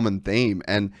the common theme.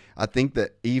 And I think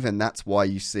that even that's why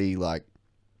you see like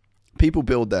people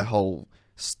build their whole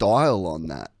style on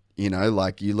that,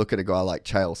 like you look at a guy like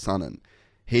Chael Sonnen,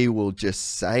 he will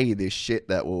just say this shit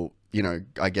that will,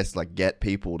 I guess like get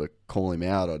people to call him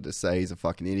out or to say he's a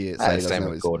fucking idiot. Say the same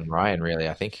with Gordon Ryan, really,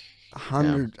 I think.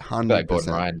 100%. Like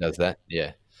Gordon Ryan does that.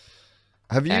 Yeah.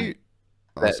 Have you?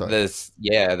 I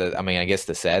guess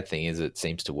the sad thing is it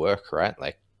seems to work, right?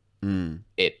 Like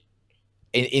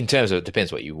in terms of, it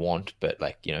depends what you want, but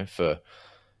like,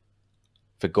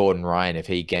 for Gordon Ryan, if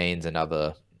he gains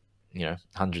another,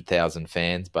 100,000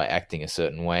 fans by acting a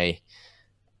certain way,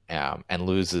 and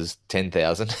loses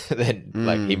 10,000, then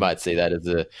like he might see that as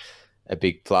a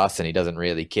big plus, and he doesn't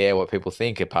really care what people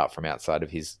think apart from outside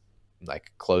of his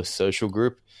like close social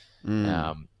group.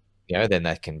 Then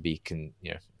that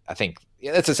I think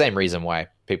that's the same reason why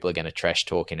people are going to trash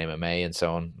talk in MMA and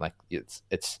so on. Like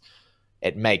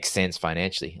it makes sense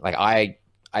financially. Like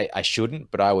I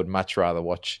shouldn't, but I would much rather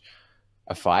watch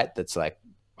a fight that's like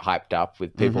hyped up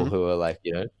with people who are like,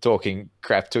 talking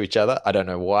crap to each other. I don't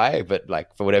know why, but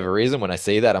like for whatever reason, when I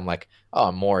see that, I'm like, oh,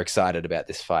 I'm more excited about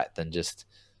this fight than just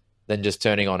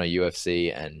turning on a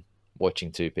UFC and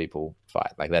watching two people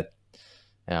fight like that.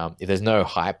 If there's no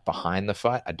hype behind the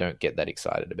fight, I don't get that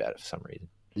excited about it for some reason.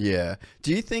 Yeah.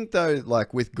 Do you think though,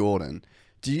 like with Gordon,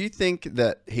 do you think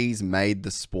that he's made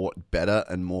the sport better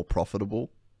and more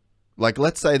profitable? Like,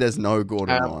 let's say there's no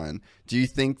Gordon Ryan. Do you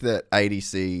think that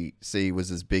ADCC was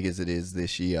as big as it is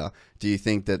this year? Do you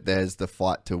think that there's the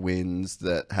fight to wins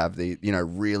that have the,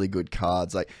 really good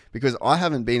cards? Like, because I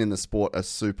haven't been in the sport a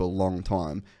super long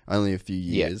time, only a few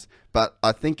years, but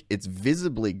I think it's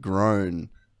visibly grown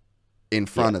in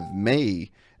front of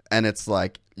me. And it's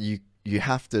like, you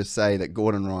have to say that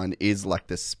Gordon Ryan is like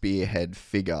the spearhead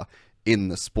figure in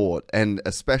the sport, and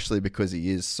especially because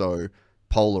he is so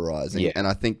polarizing. And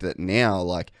I think that now,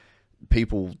 like,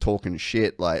 people talking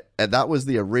shit, like, that was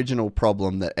the original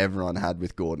problem that everyone had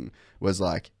with Gordon, was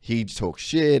like, he talks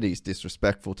shit, he's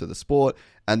disrespectful to the sport.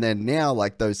 And then now,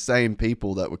 like, those same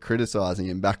people that were criticizing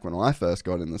him back when I first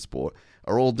got in the sport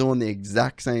are all doing the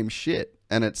exact same shit.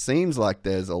 And it seems like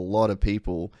there's a lot of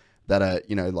people that are,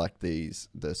 like the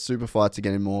super fights are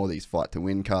getting more, these fight to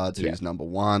win cards, who's number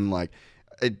one. Like,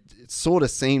 it sort of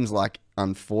seems like,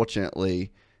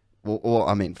 unfortunately,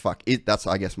 that's,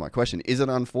 I guess, my question. Is it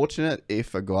unfortunate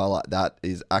if a guy like that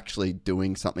is actually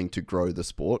doing something to grow the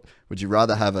sport? Would you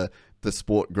rather have the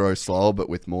sport grow slower but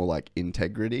with more, like,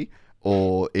 integrity,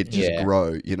 or it just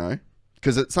grow,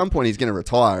 Because at some point he's going to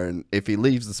retire, and if he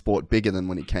leaves the sport bigger than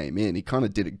when he came in, he kind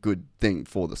of did a good thing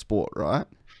for the sport, right?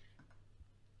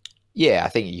 Yeah, I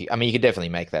think you could definitely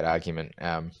make that argument.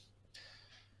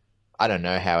 I don't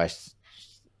know how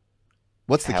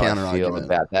What's the counter argument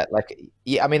about that? Like,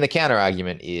 the counter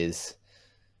argument is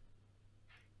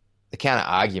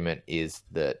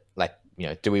that, like,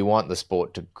 do we want the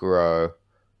sport to grow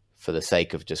for the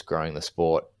sake of just growing the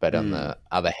sport, but on the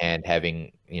other hand,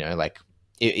 having,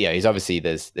 he's obviously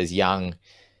there's young,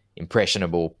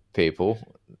 impressionable people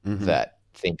that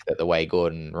think that the way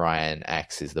Gordon Ryan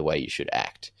acts is the way you should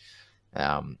act.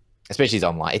 Especially he's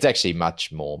online. It's actually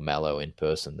much more mellow in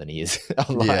person than he is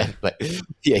online.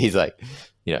 He's like,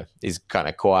 he's kind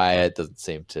of quiet, doesn't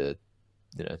seem to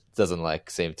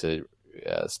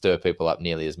stir people up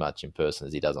nearly as much in person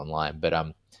as he does online. But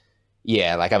I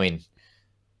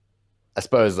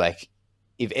suppose, like,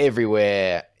 if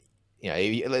everywhere,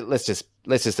 let's just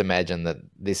let's just imagine that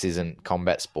this isn't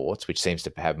combat sports, which seems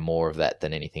to have more of that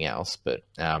than anything else. But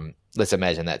let's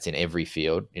imagine that's in every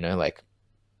field, like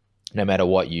no matter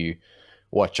what you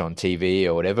watch on TV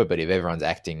or whatever, but if everyone's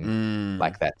acting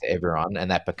like that to everyone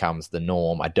and that becomes the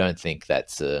norm, I don't think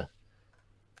that's a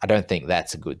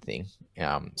good thing.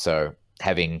 So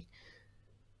having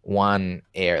one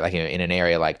area, like in an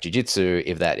area like jiu-jitsu,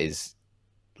 if that is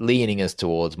leaning us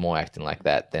towards more acting like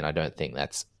that, then I don't think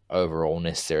that's overall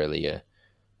necessarily a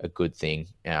good thing.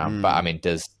 But I mean,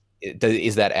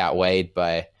 is that outweighed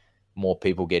by more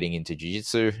people getting into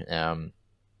jiu-jitsu?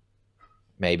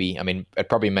 Maybe. I mean, it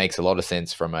probably makes a lot of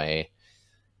sense from a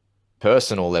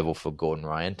personal level for Gordon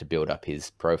Ryan to build up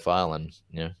his profile and,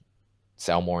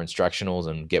 sell more instructionals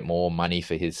and get more money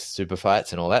for his super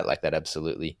fights and all that. Like that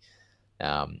absolutely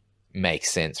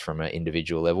makes sense from an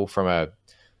individual level.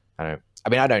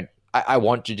 I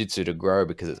want jiu-jitsu to grow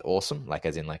because it's awesome. Like,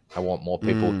 as in, like, I want more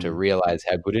people to realize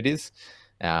how good it is.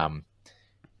 But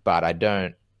I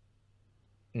don't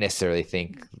necessarily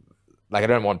think, like, I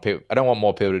don't want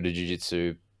more people to do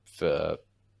jiu-jitsu for,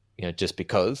 just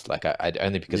because, like, I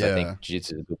only because I think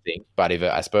jiu-jitsu is a good thing. But if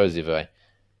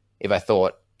I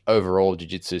thought overall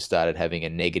jiu-jitsu started having a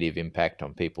negative impact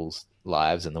on people's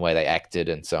lives and the way they acted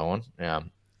and so on,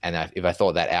 if I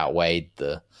thought that outweighed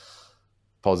the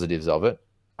positives of it,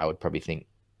 I would probably think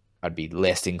I'd be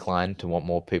less inclined to want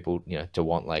more people, to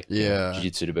want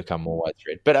jiu-jitsu to become more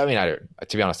widespread. But I mean,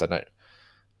 to be honest, I'm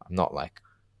not like.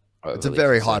 It's a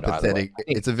very hypothetical.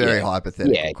 It's a very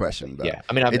hypothetical question. But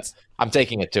I mean, I'm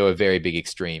taking it to a very big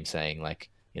extreme, saying like,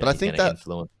 but I think that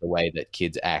influence the way that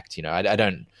kids act. I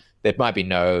don't. There might be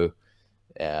no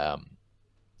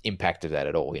impact of that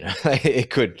at all. It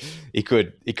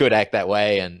could act that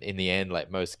way, and in the end,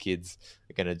 like most kids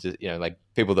are gonna just, like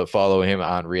people that follow him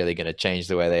aren't really gonna change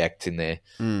the way they act in there.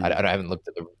 I haven't looked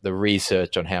at the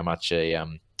research on how much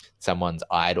someone's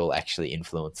idol actually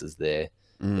influences their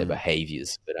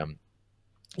behaviors, but I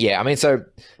mean,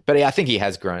 I think he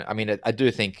has grown. I mean, I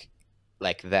do think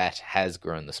like that has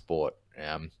grown the sport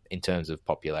in terms of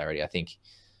popularity. I think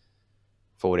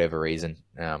for whatever reason,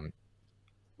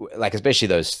 like especially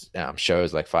those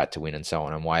shows like Fight to Win and so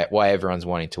on, and why everyone's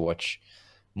wanting to watch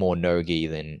more no gi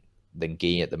than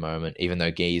gi at the moment, even though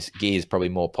gi is probably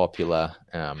more popular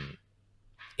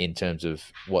in terms of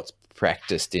what's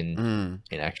practiced in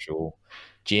actual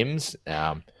gyms.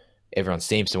 Everyone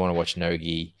seems to want to watch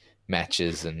no-gi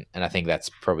matches, and I think that's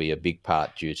probably a big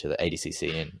part due to the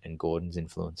ADCC and Gordon's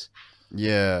influence.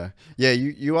 Yeah.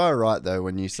 You are right though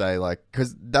when you say like,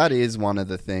 because that is one of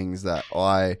the things that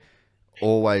I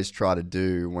always try to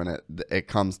do when it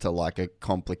comes to like a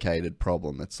complicated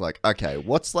problem. It's like, okay,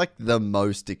 what's like the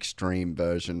most extreme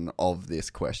version of this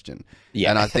question? Yeah,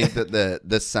 and I think that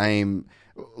the same,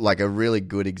 like a really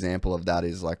good example of that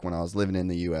is like when I was living in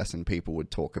the US and people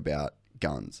would talk about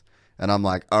guns. And I'm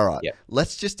like, all right,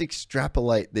 let's just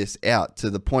extrapolate this out to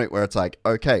the point where it's like,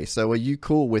 okay, so are you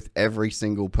cool with every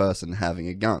single person having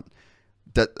a gun?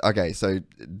 Okay, so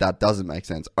that doesn't make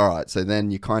sense. All right, so then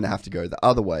you kind of have to go the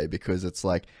other way because it's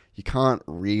like you can't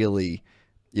really,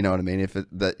 you know what I mean?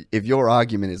 If your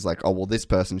argument is like, oh, well, this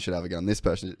person should have a gun, this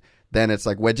person, then it's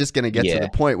like we're just going to get to the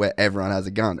point where everyone has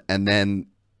a gun. And then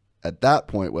at that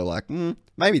point, we're like,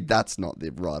 maybe that's not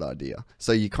the right idea.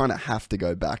 So you kind of have to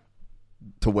go back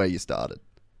to where you started.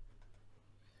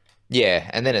 Yeah,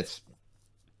 and then I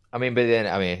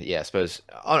suppose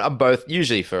on both,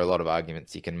 usually for a lot of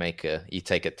arguments, you can you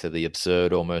take it to the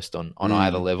absurd almost on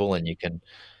either level, and you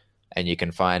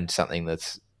can find something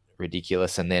that's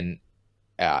ridiculous, and then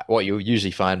what you'll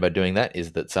usually find by doing that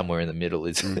is that somewhere in the middle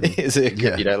is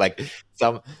like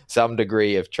some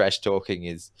degree of trash talking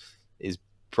is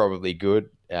probably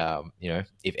good.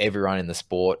 If everyone in the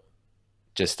sport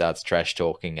just starts trash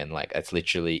talking and like it's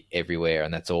literally everywhere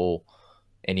and that's all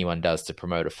anyone does to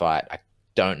promote a fight, I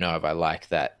don't know if I like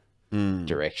that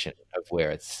direction of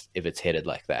if it's headed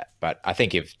like that. But I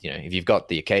think if you've got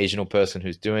the occasional person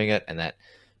who's doing it and that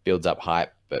builds up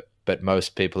hype, but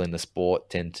most people in the sport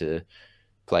tend to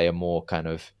play a more kind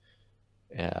of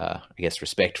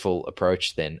respectful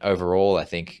approach, then overall I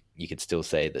think you could still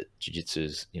say that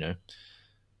jiu-jitsu's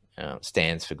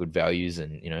stands for good values,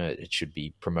 and it should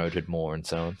be promoted more and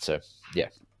so on. So yeah,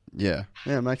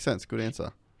 it makes sense. Good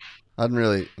answer. I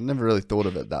never really thought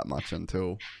of it that much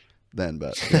until then,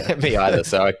 but me either.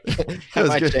 So I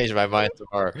might change my mind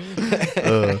tomorrow.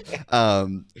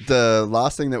 The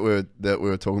last thing that we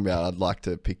were talking about, I'd like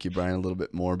to pick your brain a little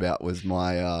bit more about, was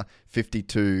my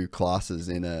 52 classes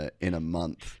in a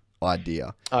month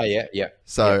idea. Oh yeah, yeah.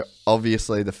 So yeah.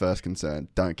 obviously the first concern,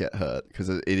 don't get hurt, because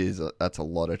that's a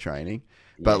lot of training.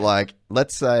 But Yeah. like,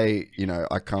 let's say,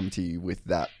 I come to you with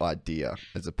that idea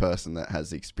as a person that has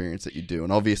the experience that you do.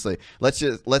 And obviously let's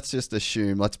just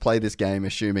assume, let's play this game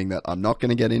assuming that I'm not going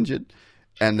to get injured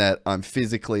and that I'm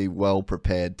physically well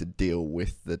prepared to deal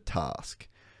with the task.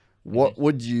 What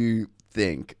would you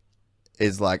think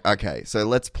is like, okay, so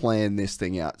let's plan this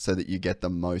thing out so that you get the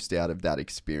most out of that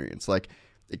experience? Like,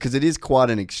 because it is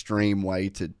quite an extreme way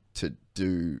to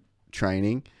do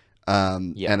training.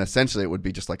 And essentially it would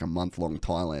be just like a month-long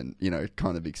Thailand,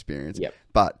 kind of experience. Yep.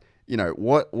 But,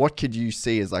 what could you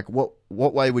see as like, what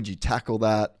way would you tackle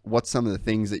that? What's some of the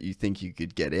things that you think you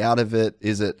could get out of it?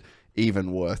 Is it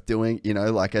even worth doing,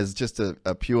 like as just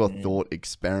a pure thought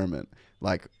experiment?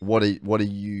 Like, what do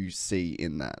you see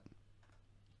in that?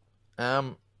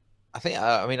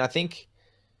 I think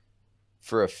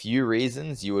for a few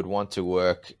reasons you would want to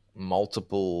work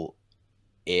multiple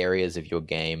areas of your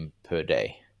game per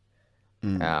day.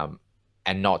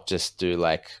 And not just do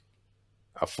like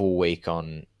a full week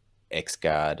on X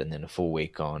guard and then a full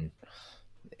week on,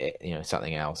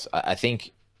 something else. I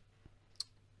think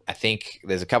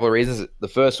there's a couple of reasons. The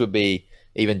first would be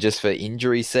even just for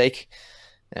injury's sake.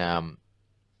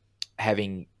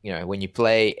 Having, when you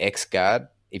play X guard,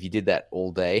 if you did that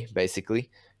all day,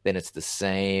 basically, then it's the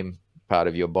same part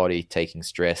of your body taking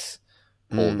stress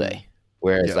all day.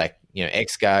 Whereas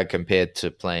X guard compared to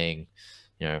playing,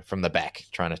 from the back,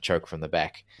 trying to choke from the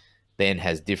back, then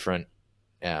has different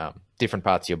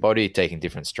parts of your body taking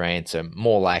different strains, so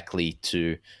more likely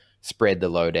to spread the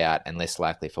load out and less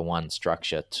likely for one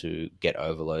structure to get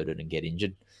overloaded and get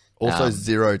injured. Also,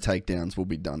 0 takedowns will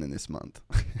be done in this month.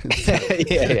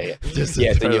 Yeah. So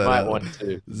you might want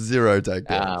to 0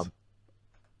 takedowns.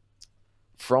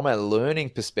 From a learning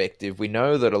perspective, we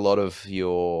know that a lot of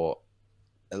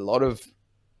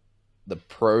the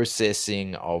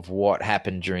processing of what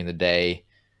happened during the day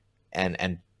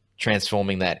and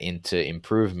transforming that into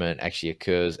improvement actually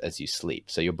occurs as you sleep.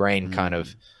 So your brain kind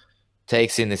of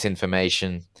takes in this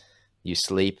information, you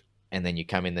sleep, and then you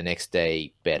come in the next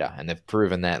day better. And they've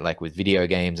proven that, like with video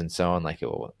games and so on, like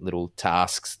little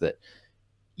tasks that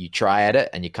you try at it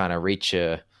and you kind of reach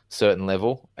a certain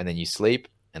level and then you sleep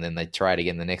and then they try it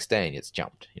again the next day and it's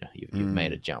jumped. You've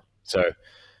made a jump. So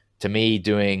to me,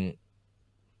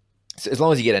 as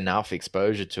long as you get enough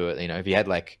exposure to it, if you had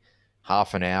like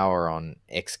half an hour on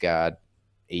X guard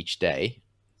each day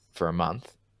for a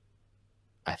month,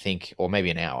 I think, or maybe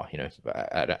an hour,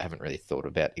 I haven't really thought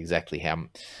about exactly how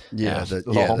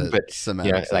long,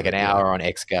 but like an hour on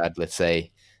X guard, let's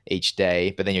say, each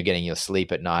day, but then you're getting your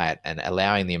sleep at night and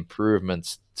allowing the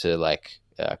improvements to like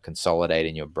consolidate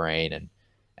in your brain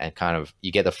and kind of,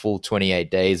 you get the full 28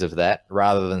 days of that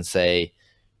rather than say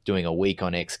doing a week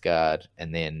on X guard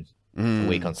and then a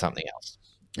week on something else.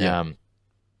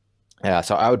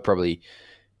 So I would probably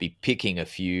be picking a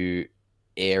few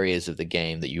areas of the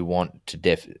game that you want to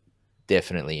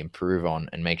definitely improve on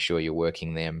and make sure you're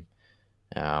working them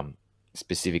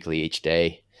specifically each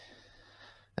day.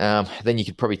 Then you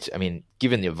could probably,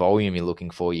 given the volume you're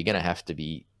looking for, you're going to have to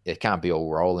be, it can't be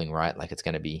all rolling, right? Like it's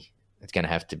going to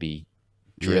have to be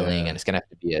drilling and it's going to have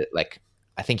to be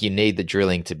I think you need the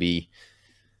drilling to be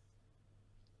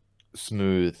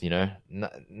smooth,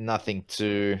 nothing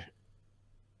too,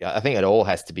 I think it all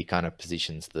has to be kind of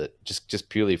positions that just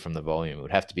purely from the volume, it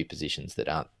would have to be positions that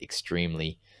aren't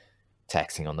extremely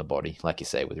taxing on the body. Like you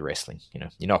say, with wrestling, you're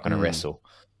not going to wrestle.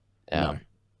 No,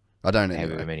 I don't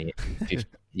however many,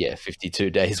 52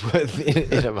 days worth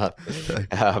in a month.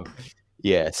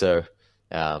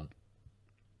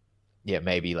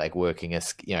 Maybe like working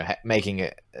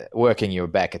working your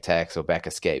back attacks or back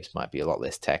escapes might be a lot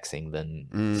less taxing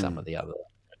than some of the other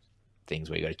things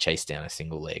where you got to chase down a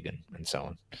single leg and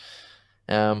so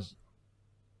on.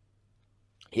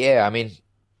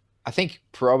 I think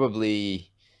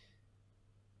probably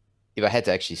if I had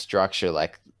to actually structure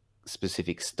like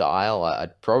specific style,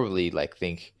 I'd probably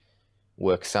think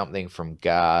work something from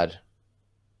guard,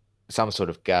 some sort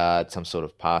of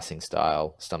passing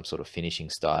style, some sort of finishing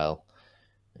style,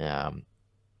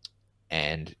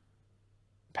 and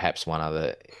perhaps one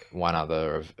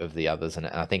other of the others. And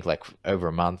I think like over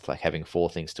a month, like having 4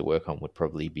 things to work on would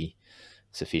probably be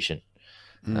sufficient.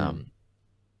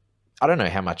 I don't know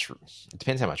how much, it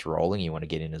depends how much rolling you want to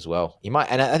get in as well. You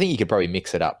might, and I think you could probably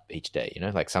mix it up each day,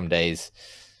 like some days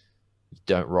you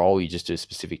don't roll, you just do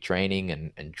specific training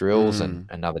and drills, and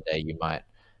another day you might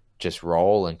just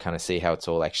roll and kind of see how it's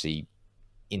all actually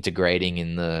integrating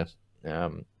in the,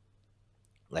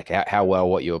 like how well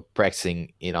what you're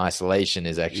practicing in isolation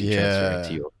is actually transferring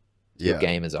to your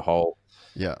game as a whole.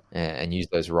 Yeah. and use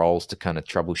those roles to kind of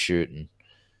troubleshoot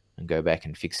and go back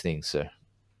and fix things. So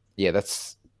yeah,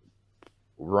 that's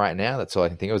right now. That's all I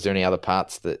can think of. Was there any other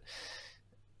parts that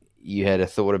you had a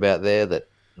thought about there that,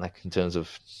 like, in terms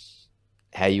of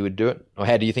how you would do it, or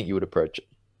how do you think you would approach it?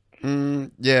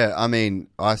 Yeah, I mean,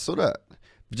 I sort of,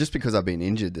 just because I've been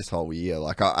injured this whole year,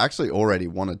 like I actually already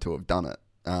wanted to have done it.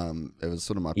 It was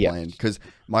sort of my plan, because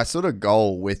my sort of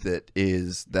goal with it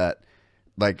is that,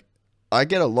 like, I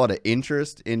get a lot of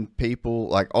interest in people.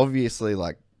 Like, obviously,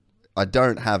 like, I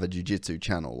don't have a jiu-jitsu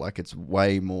channel. Like, it's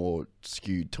way more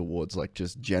skewed towards, like,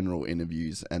 just general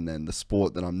interviews, and then the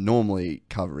sport that I'm normally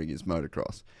covering is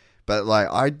motocross. But, like,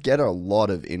 I get a lot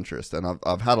of interest, and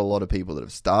I've had a lot of people that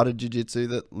have started jiu-jitsu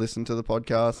that listen to the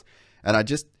podcast, and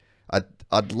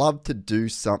I'd love to do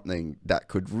something that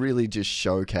could really just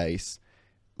showcase,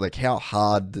 like, how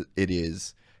hard it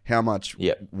is, how much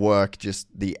work just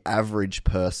the average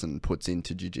person puts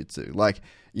into jiu-jitsu. Like,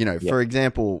 you know, for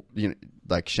example, you know,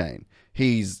 like Shane,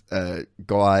 he's a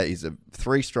guy, he's a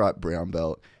 3-stripe brown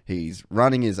belt. He's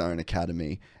running his own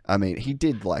academy. I mean, he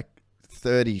did like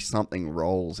 30-something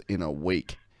rolls in a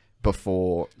week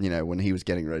before, you know, when he was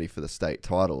getting ready for the state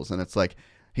titles. And it's like,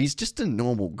 he's just a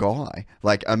normal guy.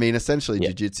 Like, I mean, essentially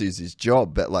jiu-jitsu is his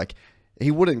job, but like,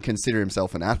 he wouldn't consider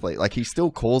himself an athlete. Like, he still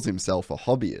calls himself a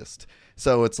hobbyist.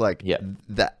 So it's like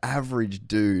the average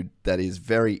dude that is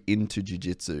very into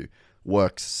jiu-jitsu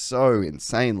works so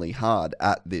insanely hard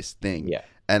at this thing. Yeah.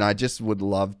 And I just would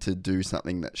love to do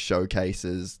something that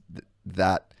showcases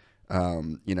that,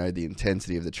 you know, the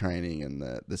intensity of the training and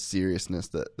the seriousness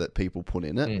that people put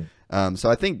in it. So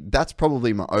I think that's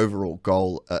probably my overall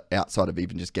goal, outside of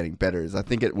even just getting better, is I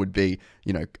think it would be,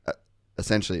 you know,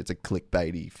 essentially it's a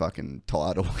clickbaity fucking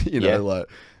title, you know, like,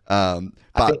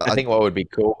 but I think what would be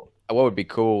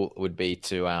cool would be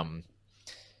to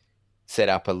set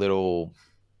up a little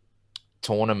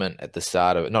tournament at the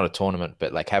start of it. Not a tournament,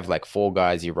 but like have like 4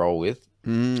 guys you roll with,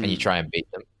 and you try and beat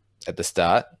them at the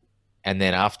start, and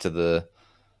then after the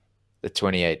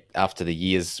 28, after the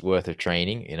year's worth of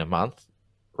training in a month,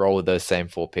 roll with those same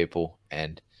 4 people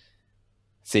and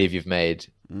see if you've made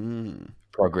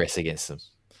progress against them.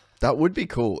 That would be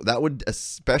cool. That would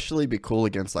especially be cool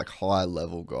against like high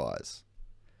level guys.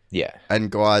 Yeah.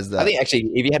 And guys that, I think actually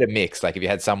if you had a mix, like if you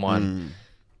had someone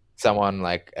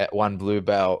like at 1 blue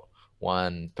belt,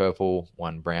 1 purple,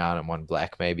 1 brown, and 1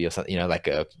 black maybe, or something, you know, like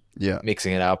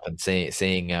mixing it up and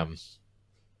seeing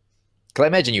because I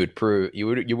imagine you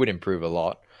would improve a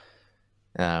lot.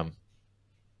 It'd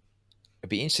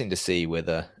be interesting to see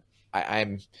whether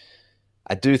I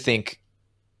do think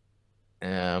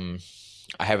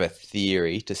I have a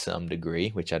theory to some degree,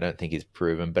 which I don't think is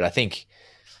proven, but I think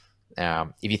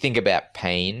if you think about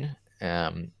pain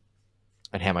and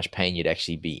how much pain you'd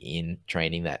actually be in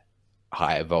training that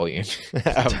higher volume,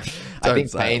 I think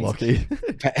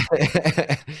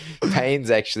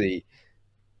pain's actually,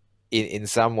 in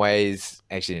some ways,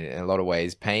 actually in a lot of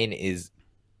ways, pain is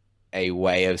a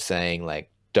way of saying, like,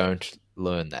 don't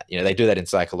learn that. You know, they do that in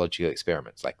psychological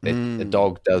experiments. Like the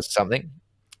dog does something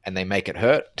and they make it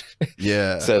hurt.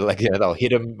 Yeah. So like, you know, they'll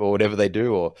hit him or whatever they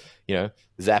do, or, you know,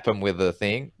 zap him with a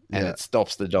thing, and it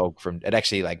stops the dog from, it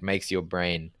actually like makes your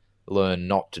brain learn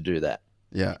not to do that.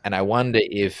 Yeah. And I wonder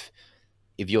if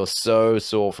you're so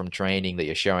sore from training that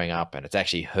you're showing up and it's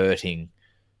actually hurting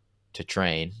to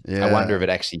train, I wonder if it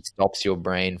actually stops your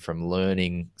brain from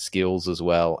learning skills as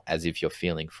well as if you're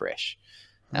feeling fresh.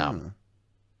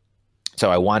 So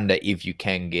I wonder if you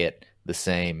can get the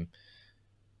same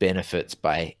benefits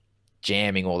by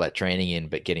jamming all that training in,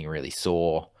 but getting really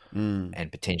sore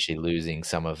and potentially losing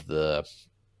some of the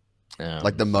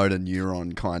like the motor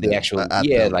neuron kind the of actual at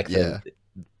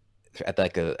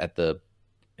the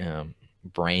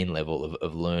brain level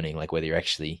of learning, like whether you're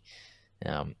actually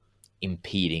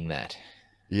impeding that.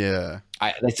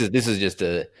 This is just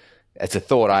it's a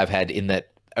thought I've had, in that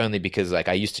only because like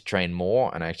I used to train more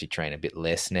and I actually train a bit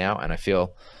less now, and I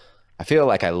feel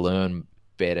like I learn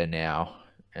better now,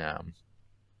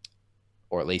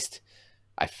 or at least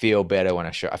I feel better when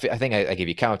I show. I think like if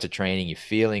you come up to training, you're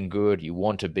feeling good, you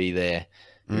want to be there,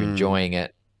 you're enjoying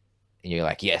it, and you're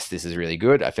like, yes, this is really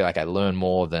good. I feel like I learn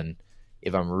more than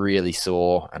if I'm really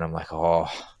sore and I'm like, oh,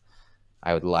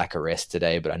 I would like a rest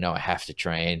today, but I know I have to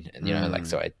train, and you know, like,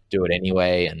 so I do it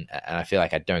anyway, and I feel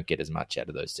like I don't get as much out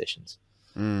of those sessions.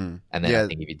 And then I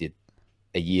think if you did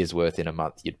a year's worth in a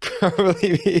month, you'd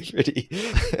probably be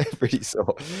pretty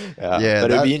sore. But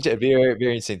it'd be very,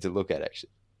 very interesting to look at,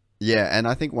 actually. Yeah, and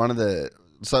I think one of the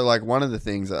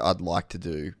things that I'd like to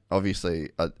do, obviously,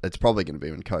 it's probably going to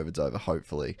be when COVID's over,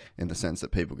 hopefully, in the sense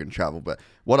that people can travel. But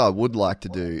what I would like to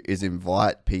do is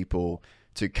invite people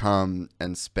to come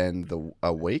and spend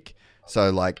a week. So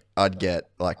like I'd get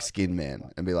like Skin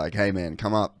Man and be like, hey man,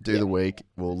 come up, do the week.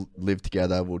 We'll live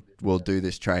together. We'll do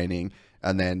this training,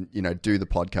 and then, you know, do the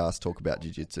podcast, talk about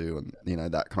jiu-jitsu and, you know,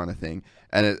 that kind of thing.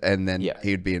 And then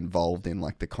he'd be involved in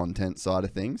like the content side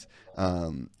of things.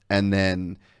 And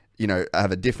then, you know,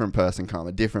 have a different person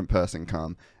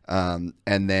come.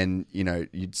 And then, you know,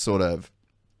 you'd sort of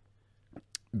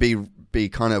be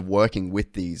kind of working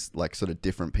with these like sort of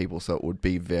different people, so it would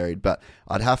be varied. But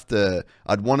I'd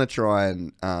want to try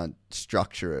and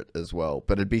structure it as well.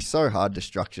 But it'd be so hard to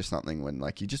structure something when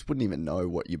like you just wouldn't even know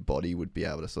what your body would be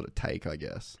able to sort of take, I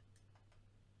guess.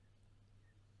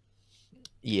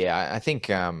 Yeah, I think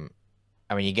I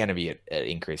mean, you're going to be at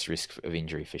increased risk of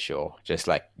injury for sure. Just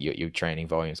like your training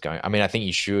volumes going. I mean, I think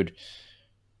you should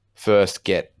first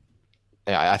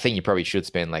I think you probably should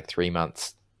spend like 3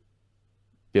 months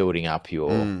building up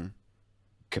your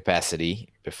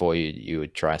capacity before you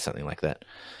would try something like that.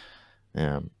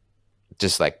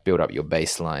 Just like build up your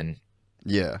baseline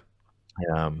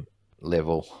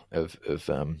level of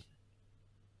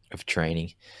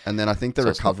training. And then I think the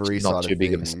recovery side not too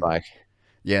big of a spike.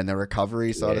 Yeah, and the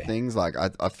recovery side of things, like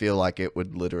I feel like it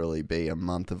would literally be a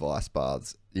month of ice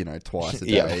baths, you know, twice a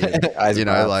day. And, you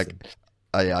know, like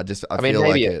I feel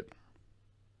like it.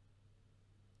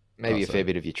 Maybe a fair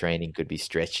bit of your training could be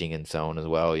stretching and so on as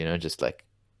well, you know, just like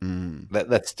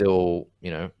that's still,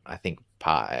 you know, I think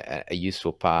a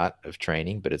useful part of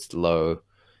training, but it's low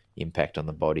impact on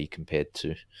the body compared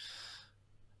to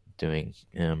doing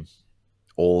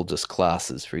all just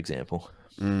classes, for example.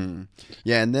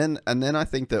 Yeah, and then I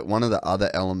think that one of the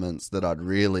other elements that I'd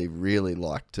really, really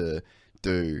like to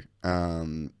do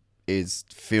is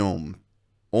film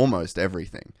almost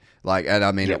everything. Like, and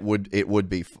I mean, it would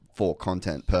be for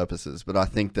content purposes, but I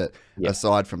think that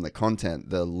aside from the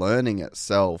content, the learning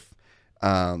itself,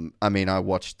 I mean, I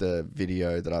watched the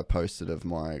video that I posted of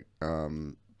my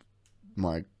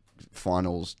my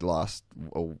finals a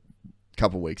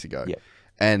couple of weeks ago.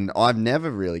 And I've never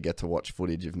really get to watch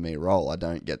footage of me roll. I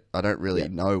don't really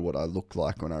know what I look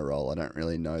like when I roll. I don't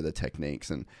really know the techniques.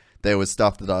 And there was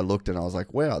stuff that I looked and I was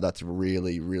like, wow, that's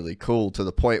really, really cool, to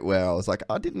the point where I was like,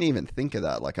 I didn't even think of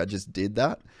that. Like, I just did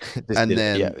that. But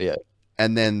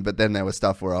then there was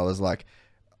stuff where I was like,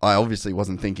 I obviously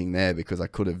wasn't thinking there because I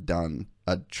could have done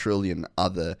a trillion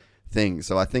other things.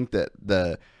 So I think that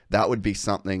that would be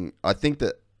something, I think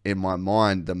that in my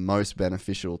mind, the most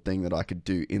beneficial thing that I could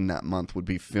do in that month would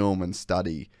be film and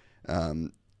study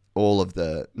all of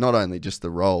the, not only just the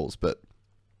roles, but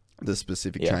the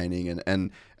specific training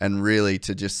and really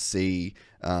to just see,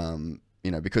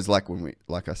 you know, because like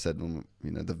I said, you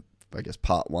know, I guess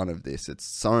part one of this, it's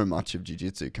so much of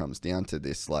jiu-jitsu comes down to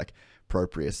this like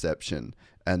proprioception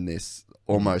and this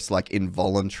almost like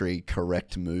involuntary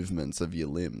correct movements of your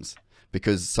limbs,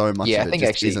 because so much of it just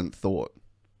actually isn't thought.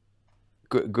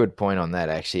 Good point on that,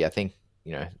 actually. I think,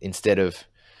 you know, instead of,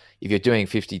 if you're doing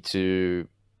 52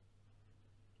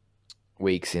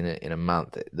 weeks in a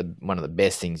month, one of the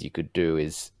best things you could do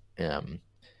is, you know,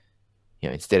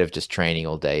 instead of just training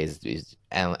all day, is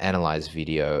analyze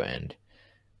video and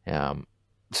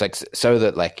it's like, so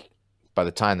that like by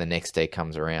the time the next day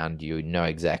comes around, you know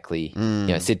exactly, you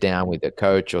know, sit down with a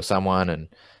coach or someone and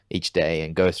each day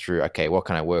and go through, okay, what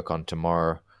can I work on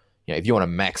tomorrow? You know, if you want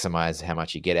to maximize how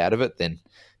much you get out of it, then,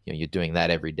 you know, you're doing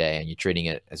that every day and you're treating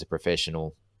it as a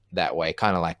professional that way,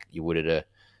 kind of like you would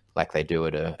like they do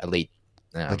at a elite,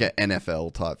 like an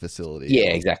NFL type facility.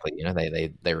 Yeah, exactly. You know,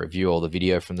 they review all the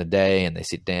video from the day and they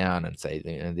sit down and say,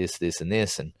 you know, this, and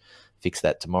this, and fix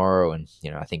that tomorrow. And, you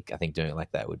know, I think doing it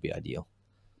like that would be ideal.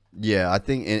 Yeah, I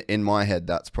think in my head,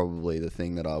 that's probably the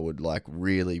thing that I would like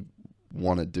really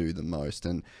want to do the most.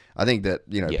 And I think that,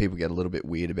 you know, people get a little bit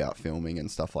weird about filming and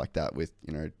stuff like that with,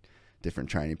 you know, different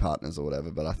training partners or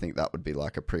whatever. But I think that would be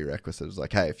like a prerequisite. It's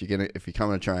like, hey, if you're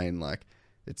coming to train, like,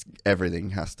 it's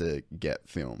everything has to get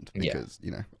filmed because,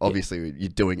 you know, obviously you're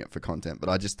doing it for content. But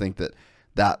I just think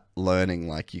that learning,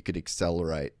 like, you could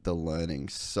accelerate the learning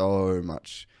so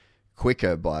much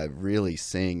quicker by really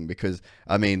seeing, because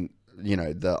I mean, you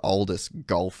know, the oldest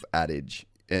golf adage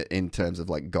in terms of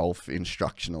like golf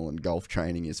instructional and golf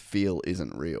training is feel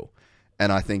isn't real.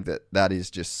 And I think that is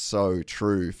just so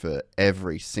true for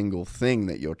every single thing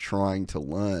that you're trying to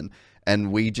learn.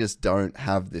 And we just don't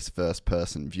have this first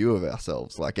person view of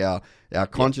ourselves. Like our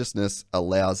consciousness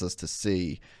allows us to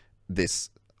see this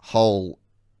whole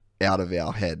out of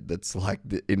our head that's like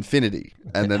the infinity,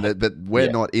 and then but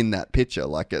we're not in that picture.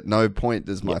 Like at no point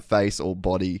does my face or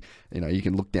body, you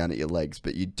can look down at your legs,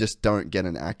 but you just don't get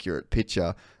an accurate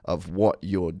picture of what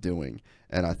you're doing.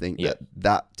 And I think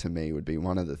that to me would be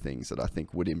one of the things that I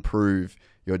think would improve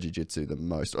your jiu-jitsu the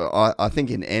most. I think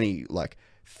in any like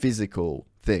physical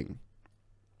thing.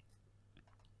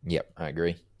 Yep, I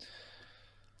agree.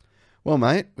 Well,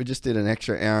 mate, we just did an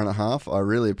extra hour and a half. I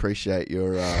really appreciate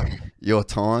your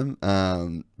time.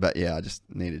 But yeah, I just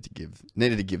needed to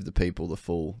give the people the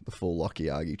full Lockie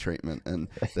Argy treatment. And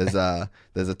there's a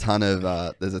ton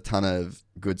of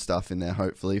good stuff in there.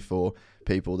 Hopefully for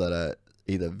people that are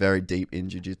either very deep in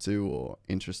jiu-jitsu or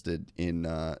interested in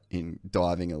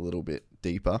diving a little bit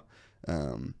deeper.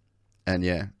 And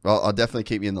yeah, I'll definitely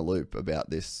keep you in the loop about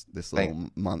this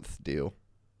little month deal.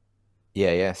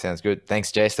 Yeah, sounds good.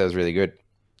 Thanks, Jace. That was really good.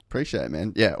 Appreciate it,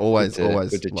 man. Yeah, always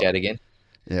good to chat again.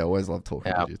 Yeah, always love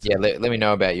talking to you. Yeah, let me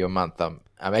know about your month. I'm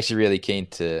actually really keen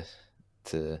to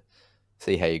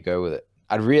see how you go with it.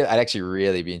 I'd actually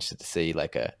really be interested to see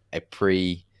like a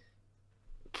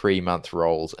pre-month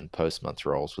rolls and post-month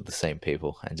rolls with the same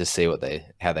people and just see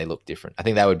how they look different. I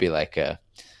think that would be like a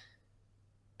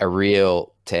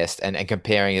real test, and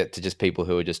comparing it to just people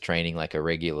who are just training like a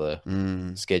regular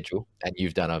schedule, and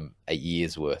you've done a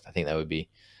year's worth. I think that would be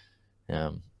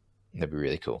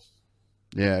really cool.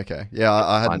 Yeah. Okay. Yeah.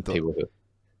 I hadn't thought.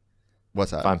 What's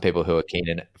that? Find people who are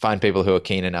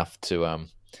keen enough to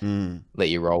let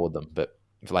you roll with them, but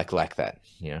like that,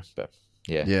 But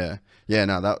yeah. Yeah.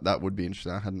 No, that would be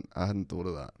interesting. I hadn't thought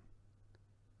of that.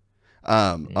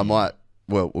 I might.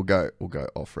 Well, we'll go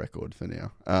off record for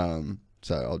now.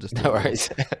 So I'll just... No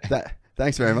worries.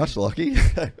 Thanks very much, Lockie.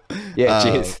 Yeah,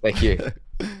 cheers. Thank you.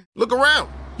 Look around.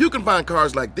 You can find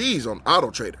cars like these on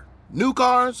AutoTrader. New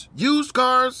cars, used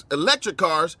cars, electric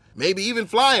cars, maybe even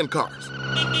flying cars.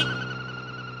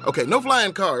 Okay, no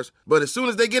flying cars, but as soon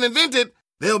as they get invented,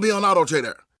 they'll be on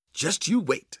AutoTrader. Just you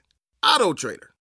wait. AutoTrader.